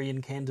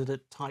Manchurian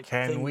candidate type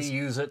things? Can we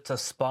use it to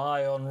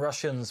spy on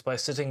Russians by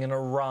sitting in a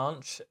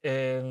ranch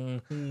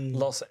in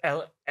Los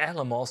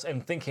Alamos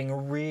and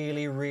thinking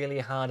really, really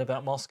hard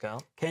about Moscow?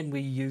 Can we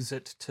use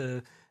it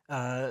to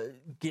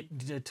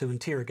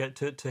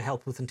interrogate, to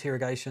help with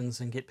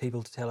interrogations and get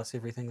people to tell us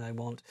everything they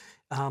want?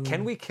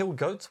 Can we kill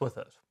goats with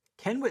it?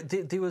 Can we?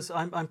 There was.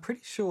 I'm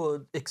pretty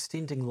sure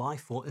extending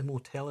life or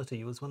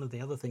immortality was one of the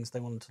other things they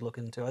wanted to look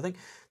into. I think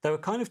they were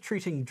kind of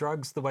treating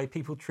drugs the way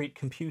people treat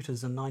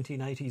computers in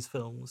 1980s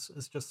films,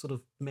 as just sort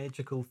of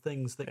magical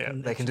things that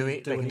can do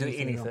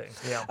anything.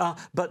 Yeah.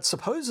 But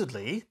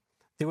supposedly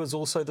there was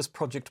also this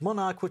Project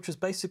Monarch, which was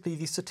basically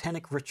the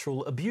satanic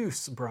ritual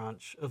abuse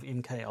branch of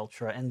MK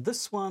Ultra, and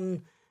this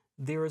one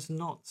there is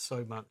not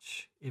so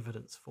much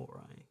evidence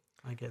for.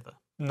 I gather.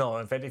 No,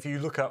 in fact, if you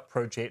look up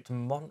Project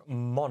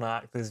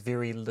Monarch, there's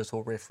very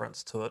little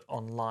reference to it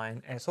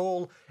online at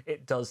all.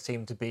 It does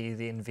seem to be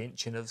the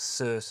invention of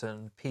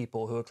certain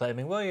people who are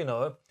claiming,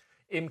 well,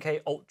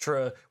 MK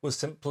Ultra was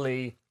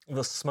simply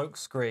the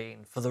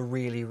smokescreen for the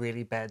really,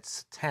 really bad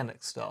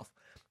satanic stuff.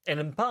 And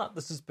in part,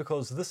 this is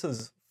because this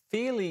is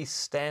fairly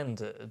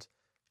standard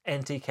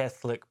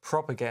anti-Catholic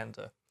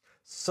propaganda.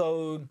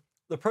 So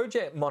the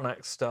Project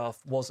Monarch stuff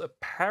was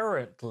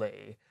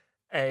apparently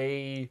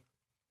a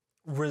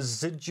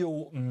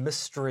residual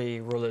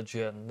mystery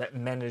religion that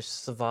managed to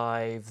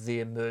survive the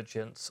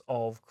emergence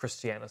of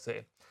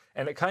Christianity.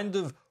 And it kind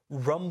of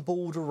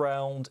rumbled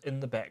around in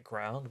the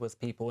background with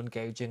people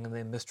engaging in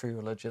their mystery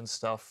religion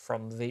stuff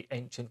from the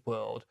ancient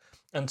world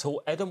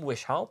until Adam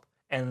Weishaupt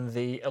and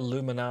the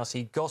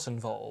Illuminati got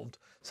involved,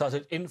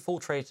 started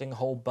infiltrating a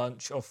whole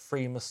bunch of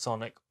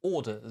Freemasonic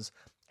orders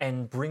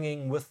and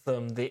bringing with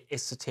them the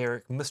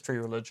esoteric mystery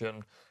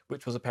religion,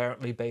 which was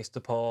apparently based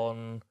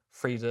upon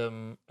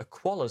freedom,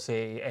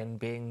 equality, and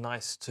being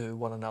nice to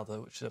one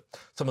another, which are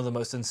some of the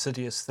most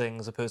insidious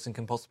things a person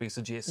can possibly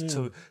suggest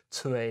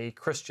to a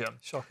Christian.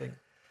 Shocking.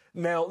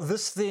 Now,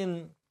 this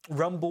then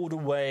rumbled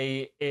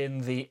away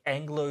in the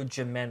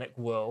Anglo-Germanic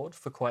world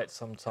for quite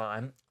some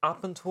time,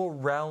 up until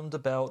around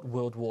about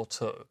World War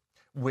II,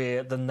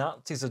 where the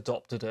Nazis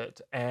adopted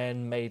it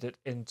and made it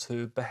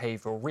into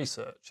behavioural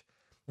research.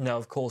 Now,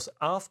 of course,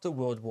 after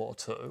World War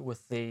II,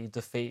 with the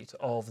defeat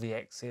of the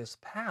Axis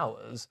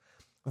powers,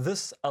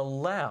 this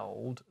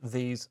allowed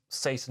these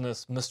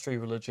Satanist mystery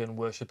religion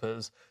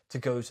worshippers to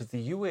go to the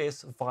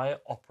US via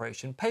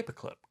Operation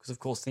Paperclip, because, of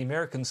course, the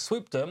Americans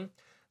swooped in.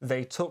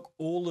 They took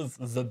all of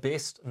the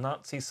best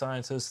Nazi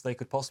scientists they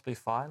could possibly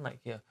find, like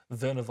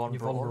Werner von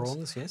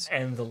Braun's yes,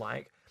 and the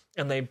like,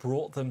 and they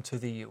brought them to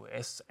the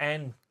US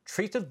and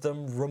treated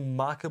them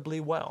remarkably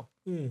well.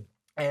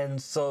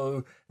 And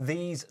so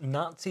these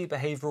Nazi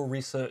behavioral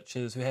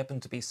researchers who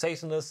happened to be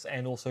Satanists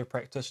and also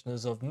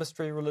practitioners of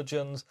mystery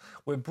religions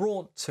were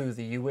brought to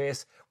the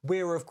US,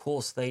 where, of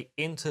course, they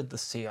entered the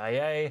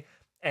CIA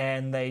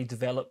and they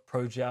developed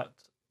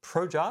Project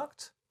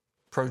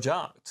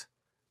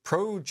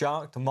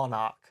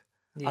Monarch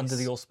under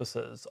the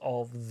auspices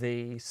of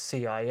the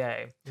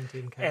CIA.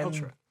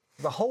 And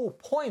the whole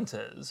point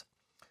is,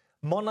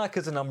 Monarch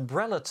is an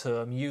umbrella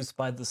term used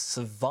by the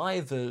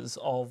survivors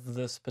of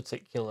this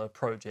particular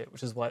project,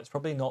 which is why it's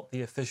probably not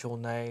the official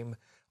name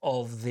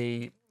of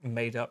the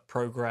made-up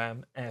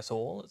program at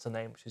all. It's a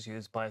name which is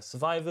used by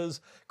survivors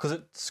because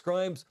it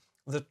describes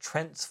the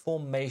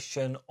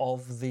transformation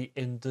of the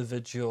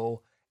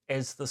individual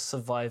as the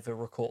survivor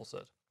recalls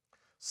it.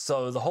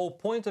 So the whole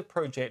point of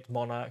Project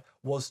Monarch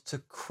was to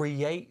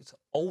create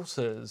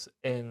alters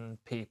in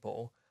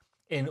people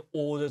in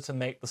order to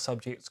make the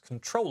subjects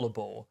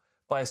controllable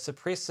by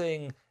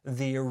suppressing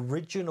the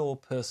original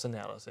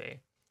personality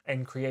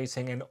and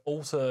creating an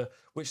alter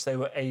which they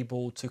were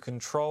able to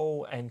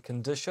control and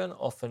condition,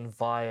 often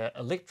via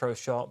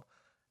electroshock,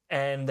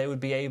 and they would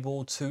be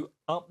able to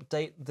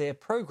update their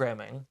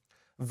programming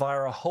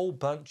via a whole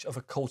bunch of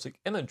occultic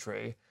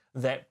imagery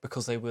that,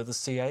 because they were the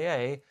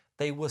CIA,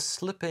 they were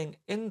slipping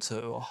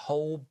into a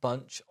whole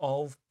bunch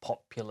of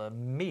popular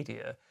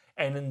media.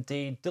 And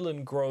indeed,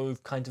 Dylan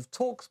Grove kind of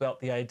talks about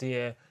the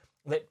idea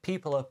that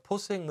people are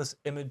putting this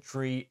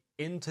imagery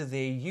into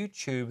their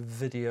YouTube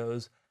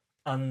videos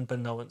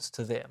unbeknownst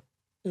to them.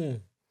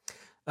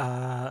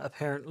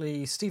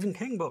 Apparently, Stephen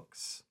King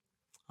books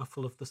are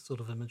full of this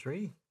sort of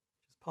imagery,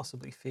 which is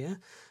possibly fair.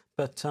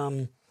 But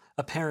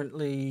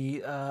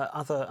apparently,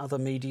 other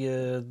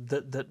media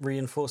that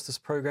reinforce this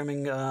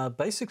programming,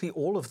 basically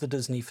all of the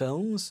Disney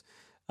films,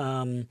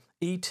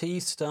 E.T.,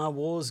 Star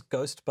Wars,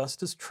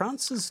 Ghostbusters,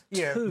 Trances 2.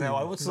 Yeah, now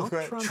I would talk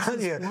about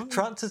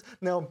Trances.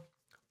 Now,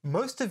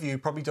 most of you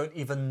probably don't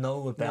even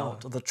know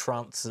about the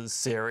Trances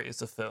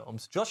series of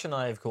films. Josh and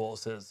I, of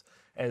course,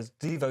 as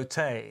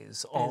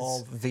devotees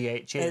of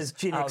VHS, as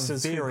Gen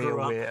Xers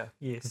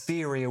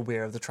very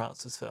aware of the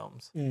Trances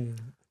films.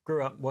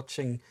 Grew up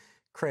watching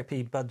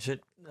crappy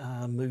budget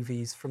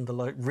movies from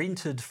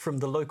rented from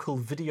the local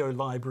video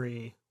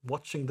library,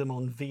 watching them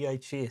on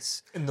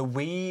VHS. In the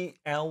wee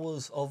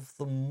hours of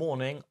the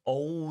morning,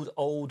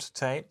 old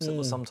tapes. It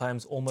was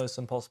sometimes almost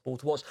impossible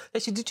to watch.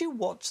 Actually, did you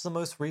watch the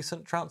most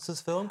recent Trances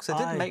film? Because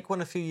I did make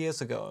one a few years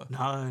ago.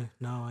 No,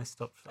 I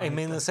stopped. I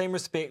mean, in the same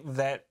respect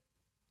that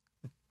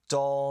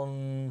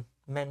Don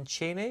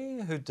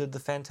Mancini, who did the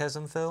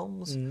Phantasm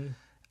films,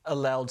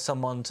 allowed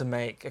someone to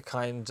make a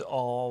kind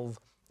of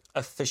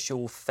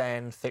official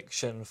fan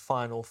fiction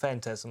Final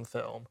Phantasm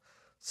film.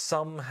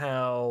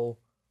 Somehow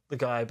the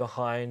guy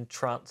behind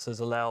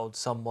Trances allowed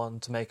someone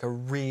to make a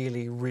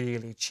really,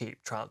 really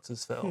cheap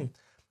Trances film.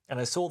 And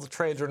I saw the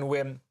trailer and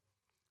went,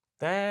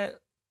 that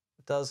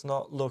does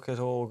not look at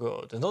all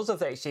good. And also,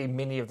 actually,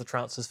 many of the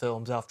Trances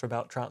films after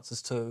about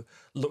Trances 2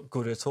 look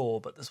good at all,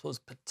 but this was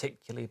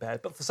particularly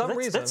bad. But for some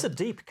reason... That's a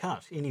deep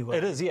cut, anyway.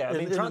 It is, yeah. I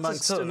mean, in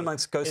amongst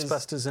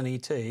Ghostbusters and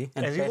E.T. and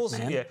Batman. You've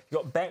also, you've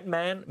got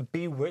Batman,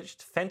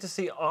 Bewitched,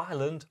 Fantasy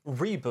Island,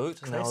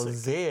 Reboot. Classic.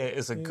 Now, there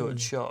is a good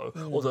show.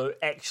 Although,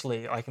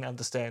 actually, I can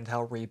understand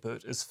how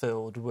Reboot is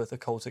filled with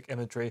occultic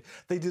imagery.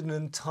 They did an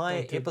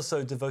entire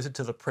episode devoted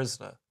to The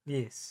Prisoner.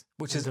 Yes.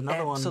 Which is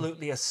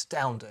absolutely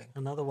astounding.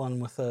 Another one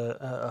with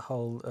a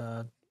whole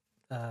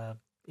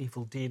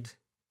Evil Dead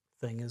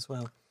thing as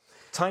well.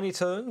 Tiny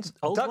Toons,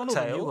 old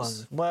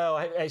DuckTales. Well,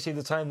 actually,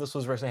 the time this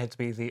was written had to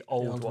be the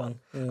old one.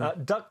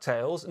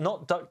 DuckTales,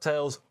 not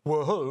DuckTales,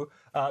 woohoo.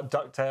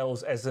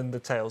 DuckTales as in the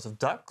tales of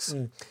ducks.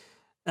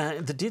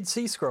 The Dead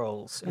Sea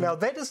Scrolls. Now,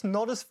 that is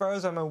not, as far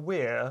as I'm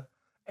aware,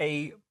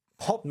 a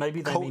pop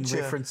Maybe they culture.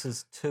 mean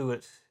references to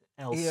it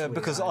elsewhere. Yeah,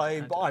 because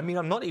I mean,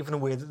 I'm not even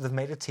aware that they've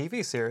made a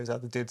TV series out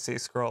of the Dead Sea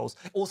Scrolls.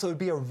 Also, it'd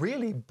be a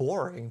really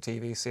boring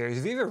TV series.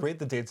 If you've ever read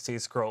the Dead Sea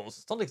Scrolls,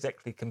 it's not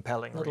exactly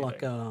compelling. Not a reading. lot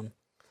going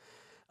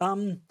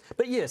on.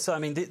 But yeah, so I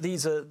mean,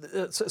 these are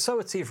so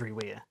it's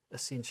everywhere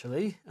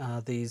essentially.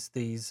 These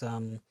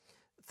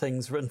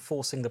things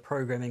reinforcing the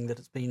programming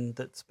that's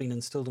been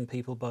instilled in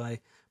people by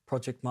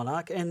Project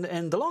Monarch, and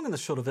the long and the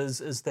short of it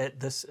is that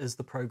this is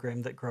the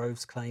program that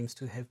Groves claims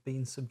to have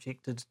been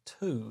subjected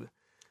to.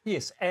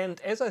 Yes,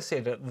 and as I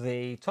said at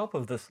the top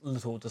of this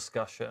little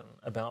discussion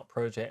about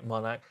Project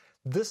Monarch,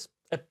 this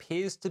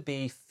appears to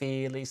be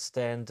fairly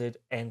standard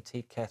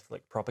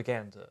anti-Catholic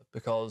propaganda,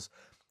 because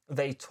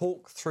they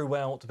talk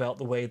throughout about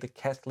the way the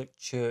Catholic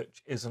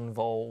Church is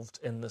involved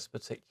in this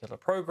particular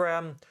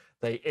program.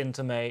 They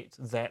intimate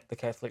that the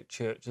Catholic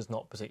Church is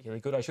not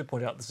particularly good. I should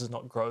point out this is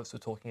not Groves we're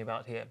talking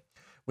about here.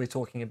 We're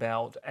talking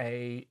about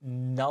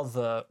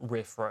another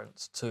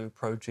reference to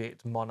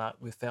Project Monarch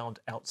we found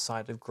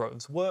outside of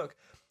Groves' work.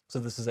 So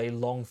this is a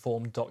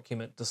long-form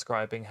document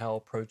describing how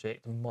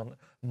Project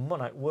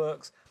Monarch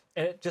works.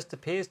 And it just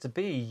appears to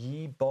be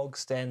ye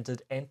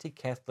bog-standard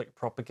anti-Catholic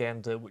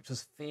propaganda, which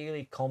was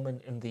fairly common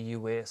in the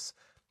US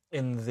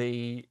in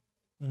the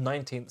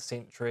 19th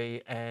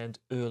century and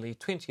early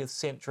 20th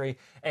century,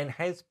 and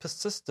has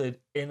persisted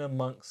in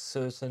amongst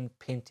certain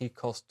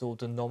Pentecostal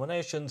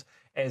denominations,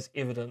 as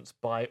evidenced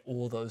by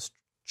all those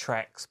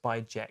tracks by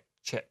Jack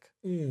Chick.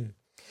 And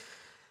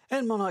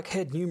Monarch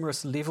had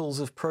numerous levels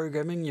of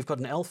programming. You've got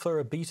an alpha,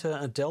 a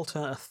beta, a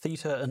delta, a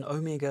theta, an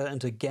omega,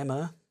 and a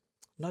gamma.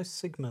 No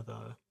sigma,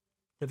 though.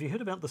 Have you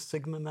heard about the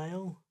sigma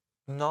male?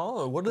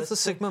 No, what is the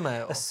sigma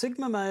male? A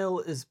sigma male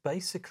is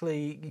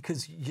basically,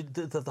 because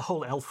the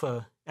whole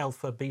alpha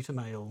beta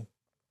male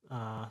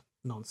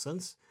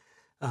nonsense.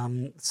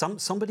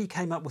 Somebody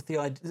came up with the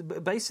idea.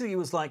 Basically, it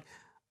was like,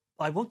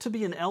 I want to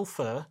be an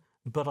alpha,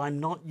 but I'm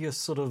not your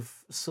sort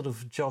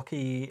of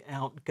jockey,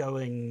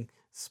 outgoing,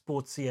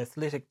 sportsy,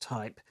 athletic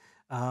type.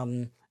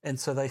 And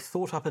so they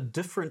thought up a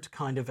different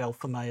kind of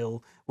alpha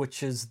male,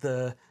 which is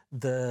the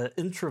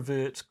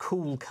introvert,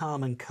 cool,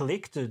 calm, and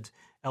collected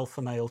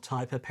alpha male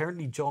type.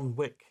 Apparently, John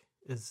Wick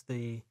is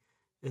the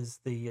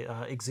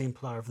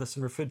exemplar of this,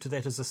 and referred to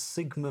that as a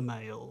sigma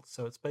male.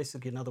 So it's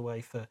basically another way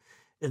for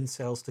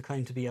incels to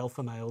claim to be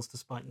alpha males,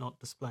 despite not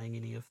displaying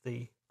any of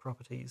the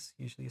properties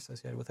usually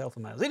associated with alpha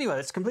males. Anyway,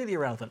 it's completely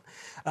irrelevant.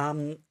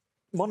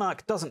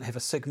 Monarch doesn't have a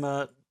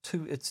sigma,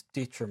 to its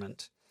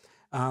detriment.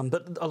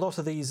 But a lot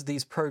of these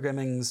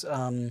programmings,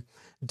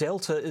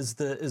 Delta is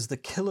the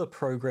killer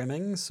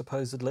programming.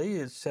 Supposedly,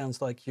 it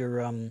sounds like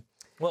you're.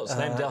 Well, it's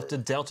named after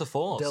Delta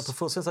Force. Delta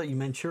Force sounds like your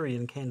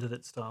Manchurian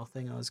Candidate style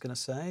thing. I was going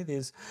to say.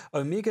 There's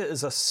Omega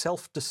is a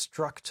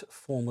self-destruct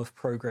form of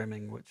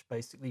programming, which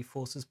basically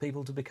forces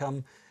people to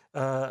become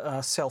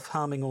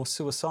self-harming or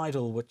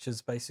suicidal, which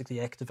is basically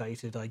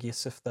activated, I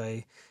guess, if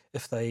they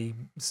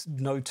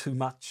know too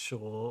much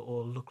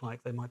or look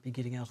like they might be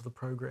getting out of the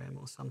program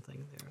or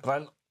something.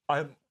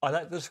 I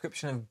like the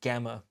description of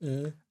gamma.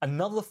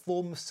 Another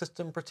form of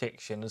system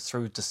protection is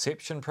through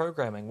deception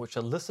programming, which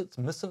elicits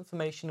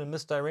misinformation and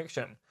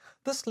misdirection.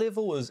 This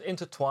level is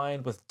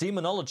intertwined with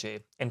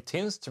demonology and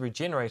tends to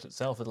regenerate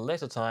itself at a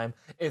later time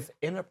if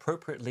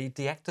inappropriately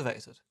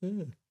deactivated.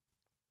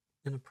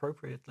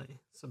 Inappropriately,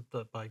 so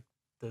by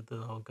the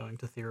whole going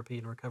to therapy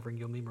and recovering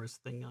your memories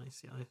thing. I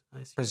see.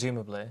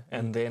 Presumably,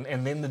 and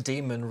then the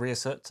demon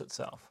reasserts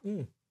itself.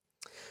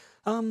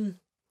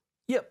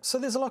 Yep, so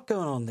there's a lot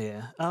going on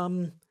there.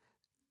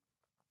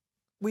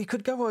 We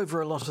could go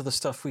over a lot of the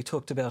stuff we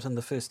talked about in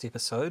the first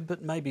episode,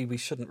 but maybe we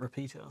shouldn't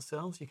repeat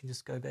ourselves. You can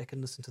just go back and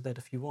listen to that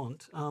if you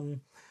want.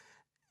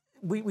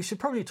 We should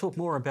probably talk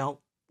more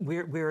about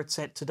where it's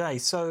at today.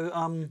 So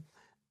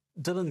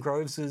Dylan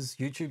Groves'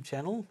 YouTube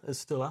channel is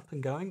still up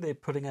and going. They're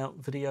putting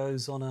out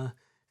videos on a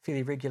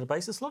fairly regular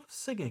basis. A lot of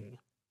singing.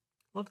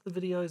 A lot of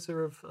the videos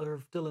are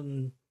of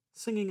Dylan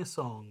singing a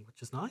song,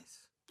 which is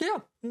nice. Yeah.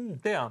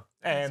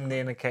 And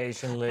then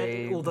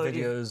occasionally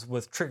videos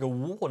with trigger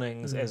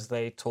warnings as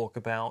they talk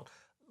about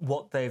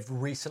what they've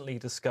recently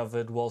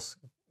discovered whilst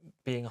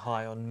being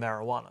high on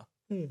marijuana.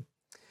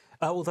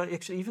 Although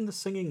actually even the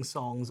singing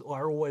songs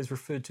are always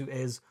referred to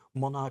as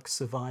Monarch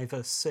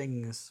Survivor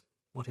Sings,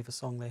 whatever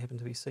song they happen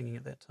to be singing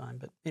at that time.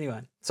 But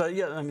anyway, so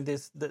yeah, I mean,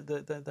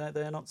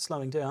 they're not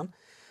slowing down.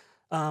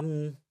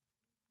 But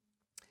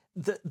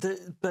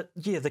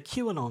yeah, the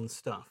QAnon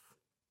stuff,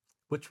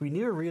 which we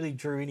never really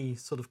drew any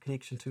sort of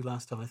connection to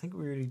last time. I think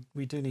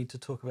we do need to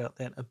talk about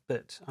that a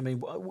bit. I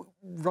mean,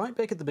 right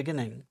back at the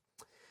beginning,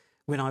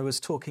 when I was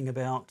talking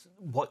about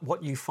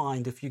what you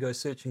find if you go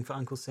searching for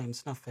Uncle Sam's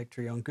Snuff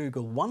Factory on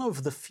Google, one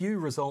of the few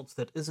results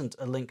that isn't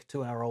a link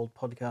to our old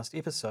podcast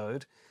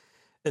episode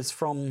is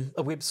from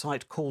a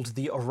website called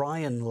the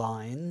Orion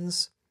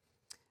Lines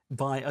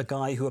by a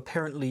guy who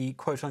apparently,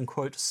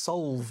 quote-unquote,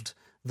 solved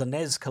the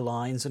Nazca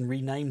lines and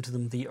renamed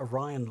them the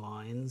Orion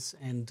Lines.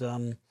 And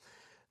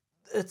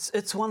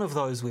it's one of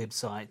those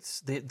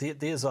websites.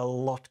 There's a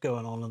lot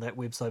going on that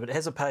website, but it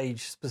has a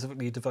page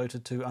specifically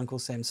devoted to Uncle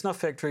Sam's Snuff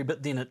Factory,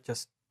 but then it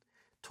just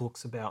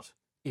talks about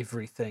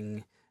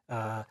everything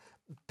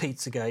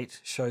Pizzagate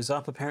shows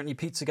up. Apparently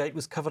Pizzagate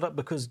was covered up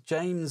because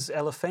James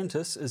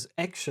Alefantis is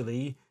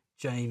actually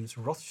James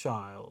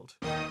Rothschild.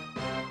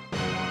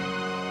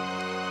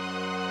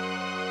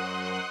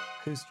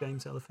 Who's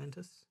James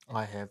Alefantis?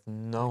 I have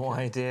no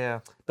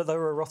idea. But they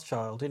were a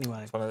Rothschild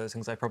anyway. It's one of those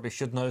things I probably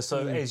should know.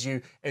 So as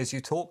you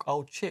talk,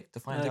 I'll check to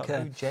find out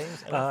who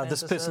James Alefantis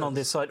This person is. on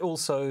their site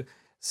also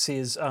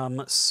says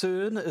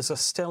CERN is a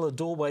stellar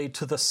doorway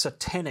to the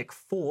satanic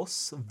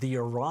force, the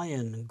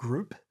Orion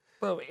Group.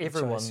 Well,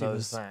 everyone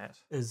knows that.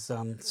 Is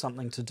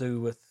something to do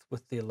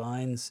with their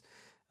lines.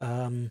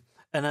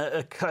 And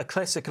a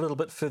classic a little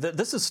bit further.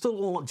 This is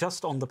still all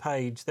just on the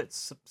page that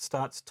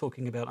starts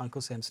talking about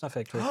Uncle Sam's Snuff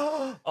Factory.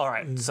 All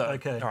right. So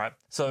okay. All right.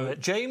 So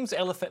James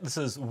Alefantis.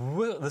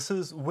 This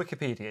is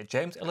Wikipedia.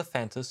 James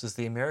Alefantis is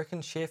the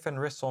American chef and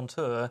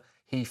restaurateur.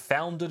 He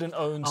founded and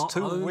owns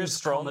two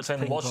restaurants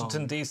in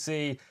Washington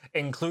D.C.,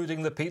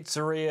 including the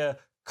pizzeria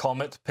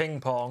Comet Ping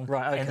Pong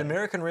and the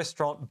American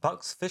restaurant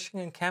Buck's Fishing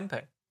and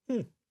Camping.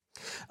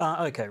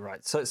 Okay,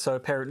 right. So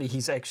apparently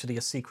he's actually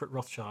a secret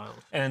Rothschild.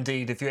 And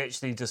indeed, if you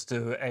actually just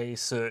do a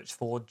search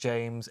for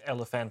James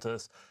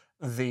Alefantis,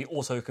 the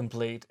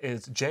autocomplete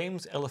is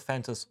James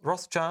Alefantis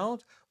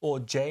Rothschild or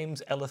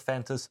James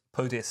Alefantis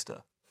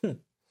Podesta.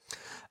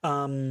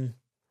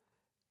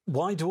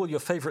 Why do all your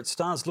favourite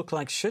stars look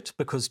like shit?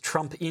 Because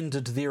Trump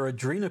ended their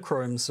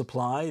adrenochrome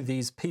supply.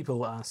 These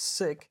people are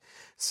sick.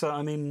 So,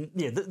 I mean,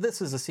 yeah,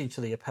 this is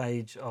essentially a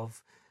page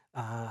of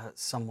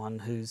someone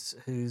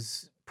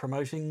who's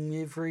promoting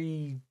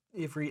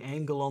every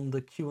angle on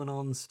the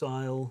QAnon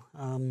style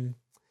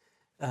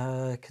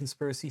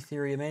conspiracy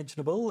theory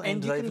imaginable,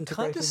 and you can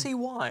kind of see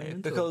why,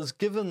 because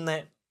given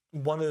that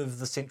one of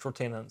the central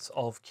tenets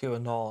of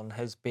QAnon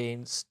has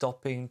been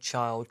stopping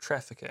child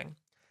trafficking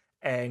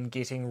and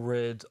getting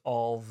rid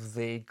of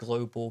the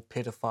global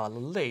pedophile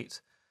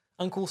elite,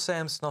 Uncle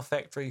Sam's Snuff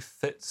Factory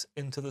fits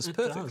into this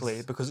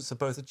perfectly because it's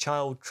both a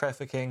child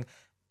trafficking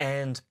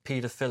and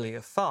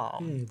paedophilia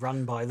farm.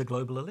 Run by the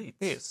global elite.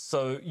 Yes,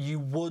 so you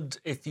would,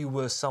 if you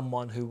were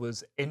someone who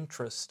was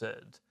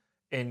interested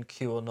in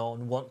QAnon,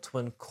 want to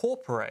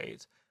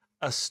incorporate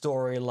a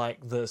story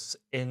like this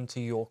into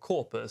your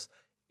corpus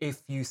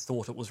if you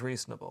thought it was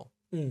reasonable.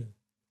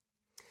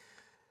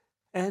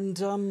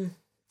 And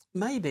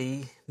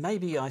maybe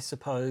I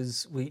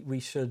suppose we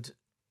should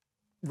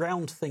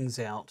round things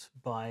out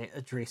by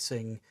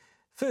addressing,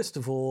 first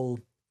of all,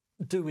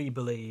 do we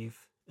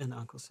believe in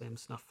Uncle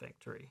Sam's Snuff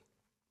Factory?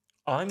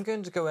 I'm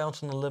going to go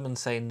out on a limb and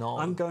say no.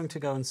 I'm going to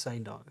go and say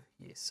no.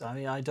 Yes, I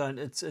mean I don't.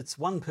 It's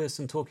one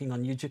person talking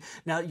on YouTube.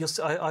 Now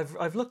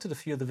I've looked at a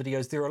few of the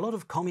videos. There are a lot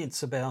of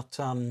comments about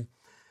I'm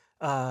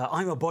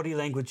a body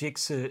language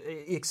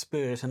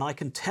expert and I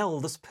can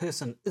tell this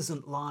person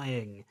isn't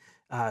lying.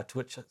 To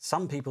which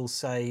some people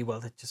say,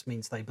 well, that just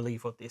means they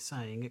believe what they're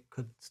saying. It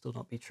could still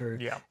not be true.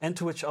 Yeah. And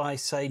to which I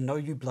say, no,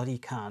 you bloody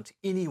can't.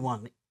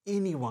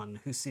 Anyone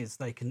who says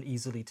they can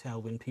easily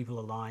tell when people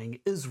are lying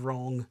is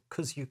wrong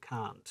because you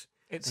can't.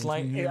 It's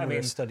like,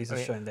 studies have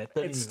shown that.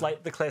 But it's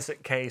like the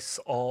classic case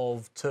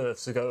of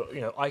TERFs who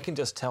go, I can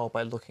just tell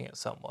by looking at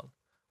someone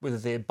whether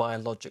they're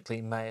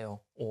biologically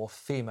male or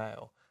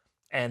female.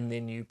 And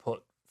then you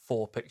put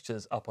 4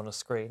 pictures up on a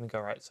screen and go,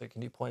 right, so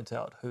can you point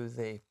out who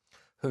the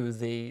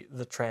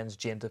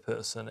transgender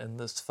person in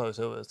this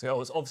photo is? Oh,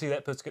 it's obviously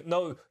that person.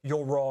 No,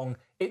 you're wrong.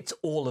 It's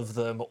all of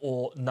them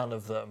or none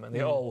of them. And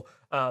no,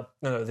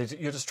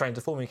 you're just trying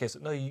to form a case.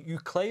 No, you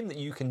claim that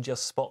you can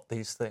just spot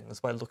these things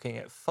by looking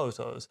at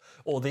photos,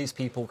 or these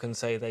people can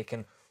say they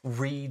can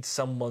read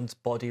someone's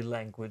body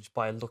language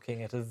by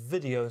looking at a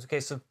video. Okay,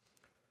 so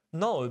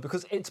no,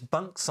 because it's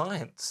bunk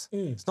science.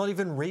 It's not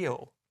even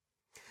real.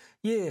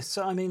 Yeah,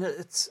 so I mean,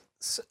 it's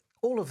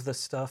all of this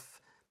stuff.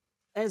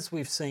 As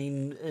we've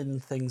seen in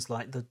things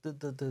like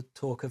the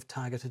talk of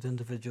targeted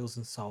individuals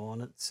and so on,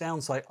 it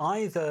sounds like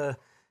either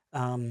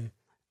the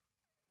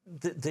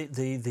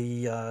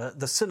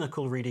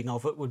cynical reading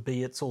of it would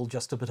be it's all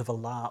just a bit of a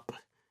LARP,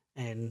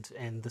 and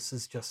this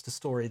is just a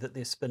story that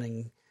they're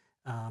spinning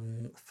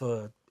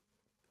for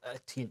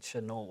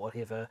attention or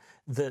whatever.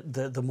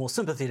 The more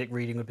sympathetic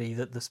reading would be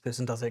that this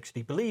person does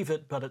actually believe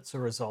it, but it's a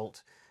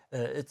result.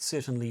 It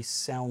certainly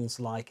sounds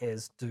like,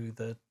 as do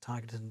the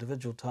targeted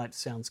individual types,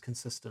 sounds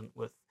consistent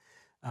with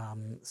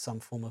some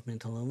form of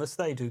mental illness.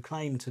 They do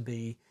claim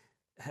to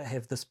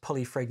have this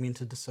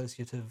polyfragmented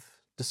dissociative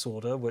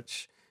disorder,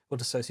 or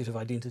dissociative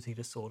identity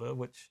disorder,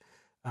 which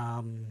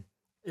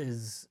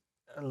is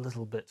a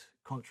little bit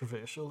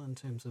controversial in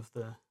terms of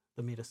the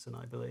medicine,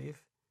 I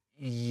believe.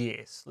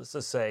 Yes, let's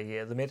just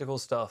say, the medical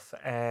stuff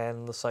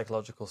and the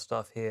psychological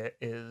stuff here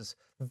is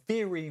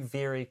very,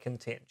 very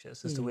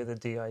contentious as to whether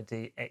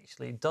DID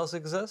actually does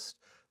exist.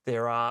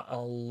 There are a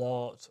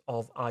lot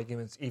of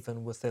arguments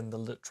even within the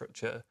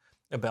literature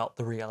about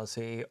the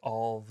reality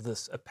of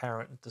this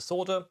apparent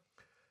disorder.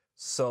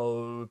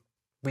 So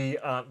we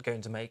aren't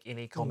going to make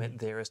any comment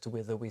there as to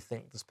whether we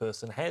think this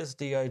person has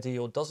DID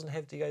or doesn't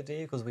have DID,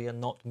 because we are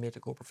not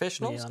medical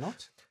professionals. We are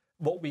not.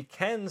 What we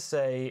can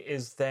say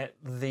is that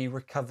the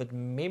recovered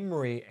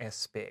memory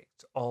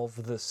aspect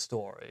of this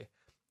story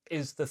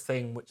is the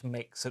thing which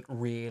makes it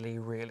really,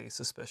 really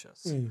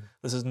suspicious.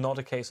 This is not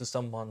a case of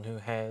someone who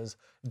has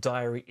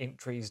diary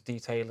entries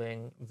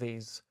detailing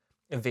these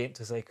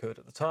events as they occurred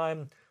at the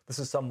time. This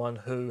is someone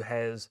who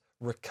has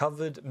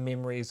recovered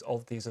memories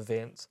of these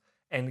events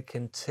and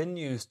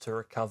continues to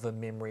recover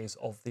memories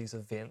of these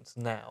events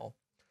now.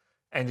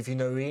 And if you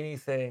know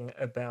anything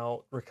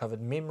about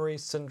recovered memory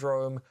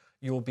syndrome,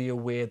 you'll be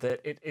aware that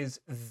it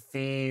is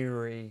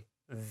very,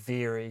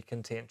 very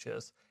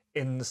contentious,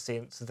 in the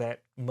sense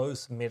that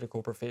most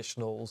medical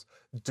professionals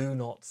do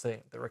not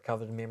think that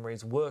recovered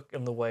memories work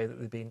in the way that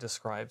they've been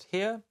described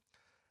here.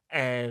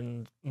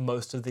 And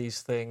most of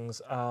these things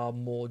are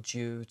more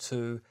due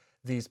to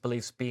these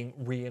beliefs being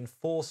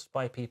reinforced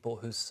by people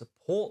who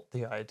support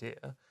the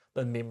idea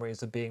that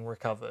memories are being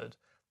recovered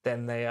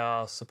than they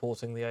are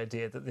supporting the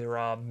idea that there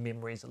are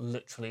memories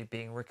literally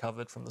being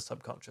recovered from the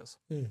subconscious.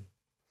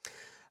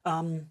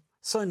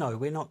 So no,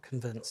 we're not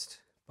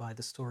convinced by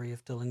the story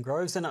of Dylan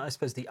Groves. And I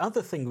suppose the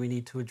other thing we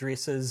need to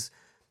address is,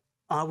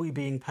 are we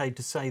being paid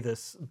to say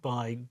this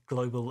by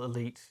global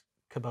elite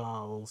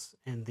cabals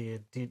and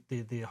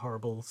their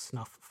horrible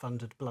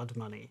snuff-funded blood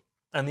money?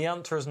 And the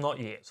answer is not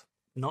yet.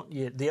 Not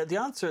yet. The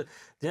answer,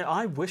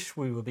 I wish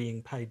we were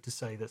being paid to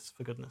say this,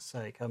 for goodness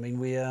sake. I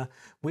mean,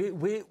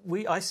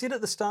 I said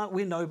at the start,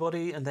 we're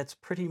nobody, and that's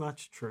pretty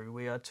much true.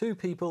 We are two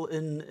people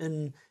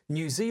in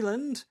New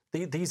Zealand.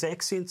 These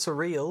accents are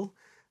real.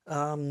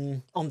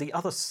 On the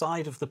other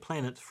side of the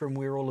planet from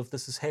where all of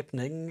this is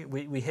happening,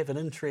 we have an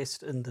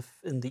interest in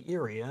the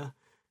area,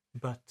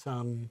 but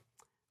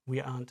we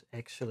aren't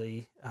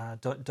actually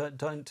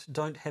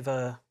don't have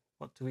a,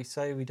 what do we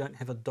say? We don't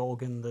have a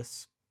dog in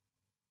this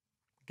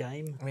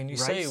game. I mean, you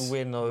say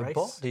we're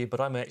nobody,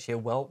 but I'm actually a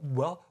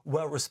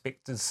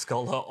well-respected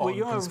scholar on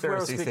you are conspiracy a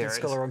well-respected theories.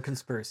 scholar on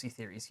conspiracy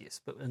theories, yes.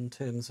 But in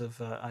terms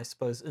of, I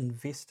suppose,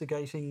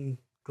 investigating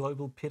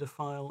global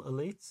pedophile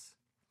elites,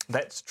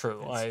 that's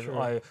true. That's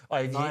true.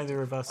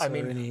 Neither of us.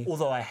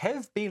 Although I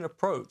have been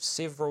approached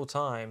several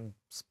times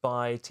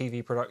by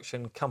TV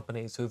production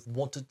companies who've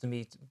wanted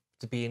me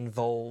to be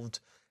involved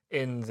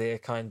in their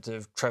kind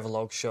of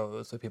travelogue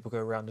shows where people go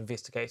around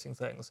investigating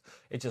things.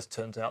 It just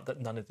turns out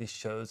that none of these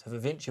shows have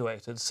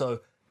eventuated.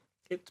 So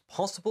it's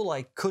possible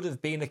I could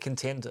have been a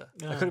contender.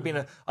 I could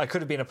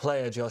have been a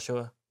player,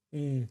 Joshua.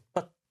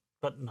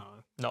 But no.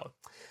 No.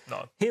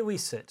 Here we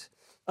sit.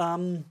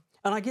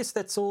 And I guess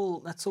that's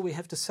all we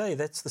have to say.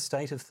 That's the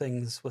state of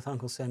things with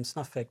Uncle Sam's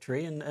Snuff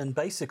Factory. And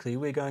basically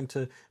we're going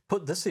to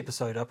put this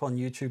episode up on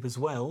YouTube as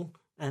well,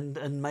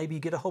 and maybe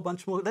get a whole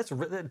bunch more.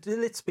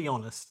 Let's be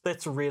honest,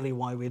 that's really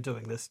why we're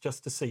doing this,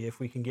 just to see if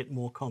we can get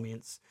more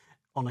comments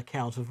on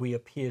account of we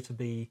appear to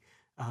be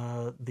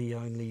the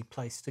only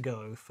place to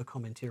go for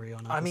commentary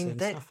on Uncle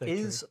Sam's Snuff Factory.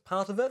 That is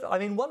part of it. I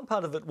mean, one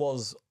part of it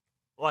was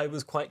I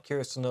was quite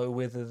curious to know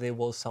whether there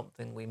was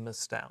something we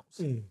missed out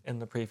in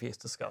the previous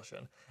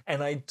discussion.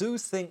 And I do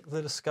think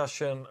the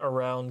discussion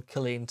around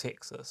Killeen,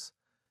 Texas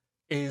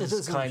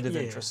is kind of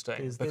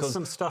interesting. There's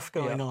some stuff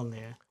going on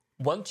there.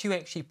 Once you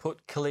actually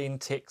put Killeen,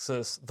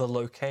 Texas, the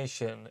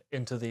location,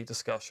 into the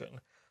discussion,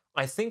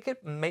 I think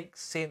it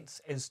makes sense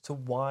as to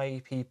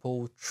why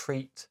people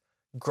treat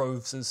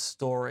Groves'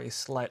 story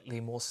slightly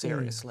more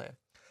seriously.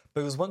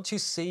 Because once you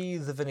see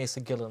the Vanessa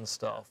Gillen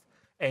stuff,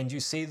 and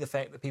you see the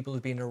fact that people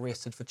have been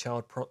arrested for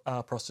child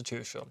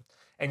prostitution,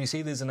 and you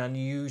see there's an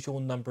unusual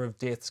number of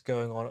deaths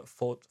going on at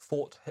Fort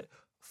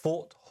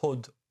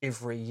Hood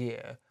every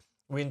year,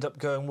 we end up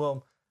going,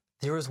 well,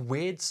 there is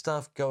weird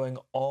stuff going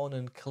on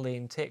in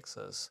Killeen,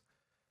 Texas.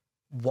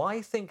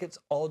 Why think it's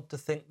odd to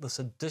think this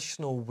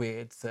additional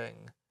weird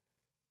thing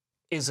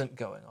isn't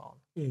going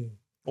on?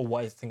 Or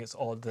why think it's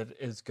odd that it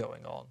is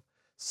going on?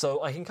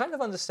 So I can kind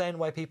of understand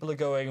why people are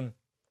going,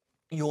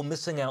 you're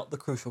missing out the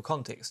crucial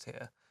context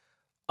here.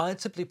 I'd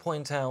simply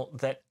point out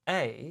that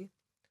A,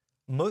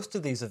 most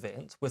of these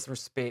events with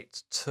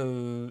respect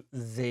to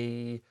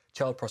the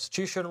child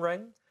prostitution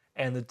ring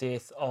and the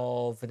death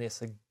of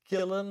Vanessa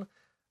Gillen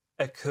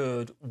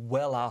occurred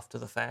well after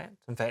the fact.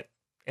 In fact,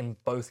 in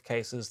both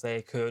cases, they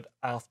occurred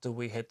after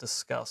we had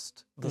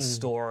discussed the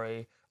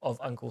story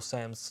of Uncle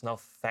Sam's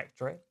Snuff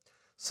Factory.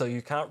 So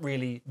you can't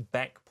really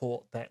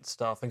backport that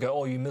stuff and go,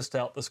 oh, you missed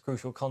out this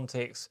crucial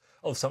context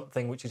of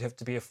something which you'd have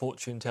to be a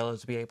fortune teller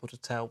to be able to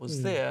tell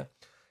was there.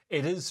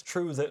 It is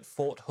true that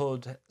Fort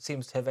Hood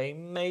seems to have a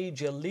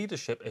major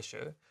leadership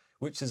issue,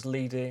 which is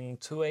leading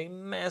to a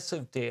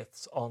massive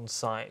deaths on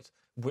site,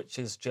 which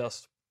is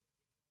just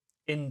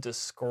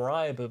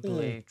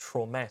indescribably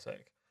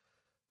traumatic.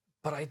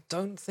 But I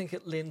don't think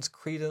it lends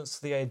credence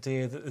to the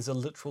idea that there's a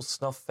literal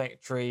snuff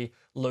factory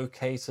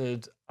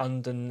located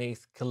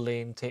underneath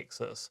Killeen,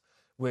 Texas,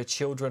 where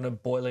children are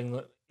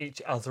boiling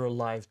each other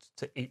alive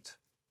to eat.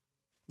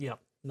 Yeah,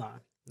 no.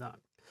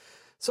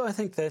 So I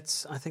think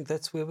that's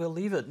where we'll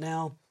leave it.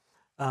 Now,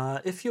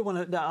 if you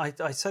want to,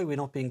 I say we're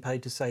not being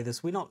paid to say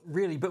this. We're not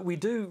really, but we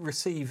do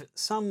receive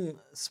some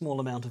small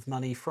amount of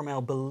money from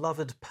our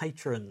beloved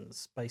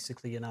patrons,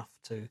 basically enough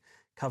to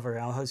cover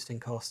our hosting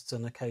costs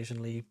and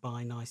occasionally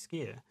buy nice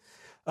gear.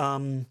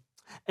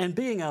 And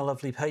being our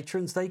lovely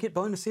patrons, they get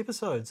bonus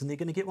episodes, and they're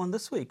going to get one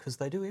this week because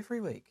they do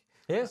every week.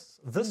 Yes,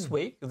 this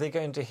week they're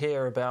going to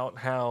hear about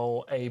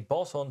how a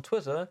bot on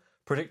Twitter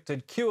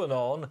predicted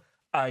QAnon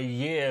a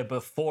year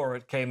before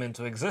it came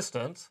into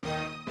existence.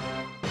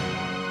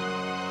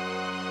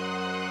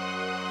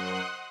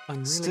 I'm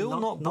really Still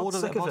not bored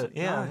of sick that of bot. it.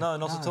 Yeah, no,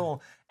 not at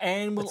all.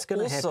 And we're It's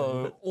gonna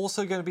happen,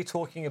 also going to be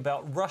talking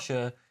about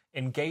Russia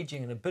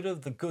engaging in a bit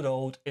of the good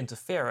old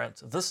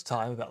interference, this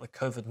time about the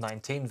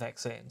COVID-19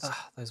 vaccines.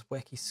 Those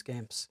wacky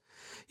scamps.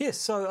 Yes,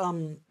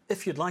 so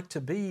if you'd like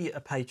to be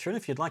a patron,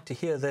 if you'd like to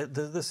hear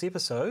this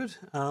episode,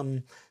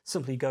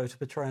 simply go to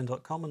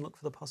patreon.com and look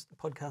for the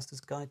Podcaster's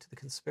Guide to the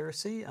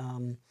Conspiracy.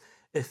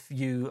 If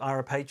you are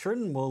a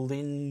patron, well,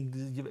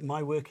 then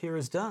my work here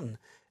is done.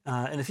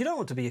 And if you don't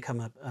want to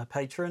become a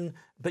patron,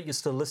 but you're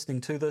still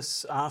listening to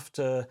this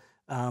after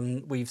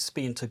we've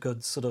spent a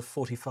good sort of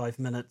 45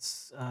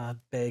 minutes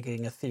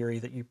bagging a theory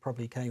that you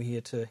probably came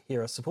here to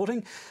hear us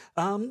supporting,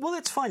 well,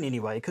 that's fine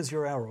anyway, because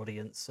you're our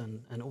audience,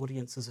 and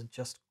audiences are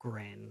just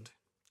grand.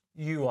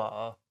 You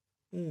are.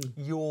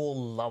 You're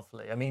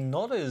lovely. I mean,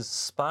 not as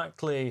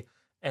sparkly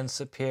and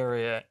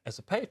superior as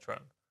a patron,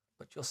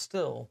 but you're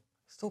still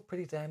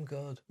pretty damn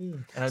good.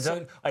 And I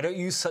don't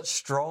use such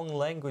strong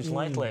language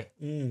lightly.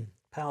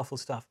 Powerful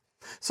stuff.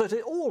 So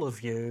to all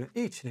of you,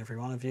 each and every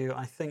one of you,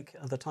 I think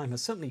the time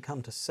has simply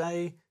come to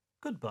say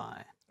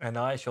goodbye. And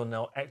I shall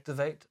now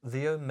activate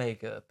the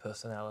Omega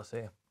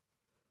personality.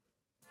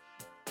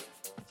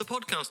 The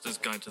Podcaster's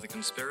Guide to the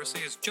Conspiracy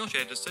is Josh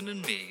Edison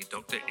and me,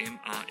 Dr.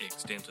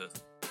 M.R.X.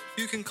 Dentith.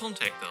 You can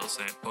contact us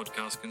at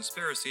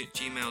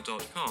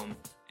podcastconspiracy@gmail.com,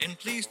 and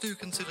please do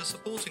consider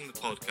supporting the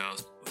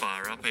podcast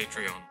via our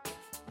Patreon.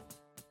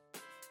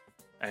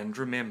 And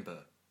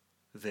remember,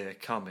 they're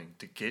coming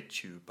to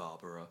get you,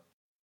 Barbara.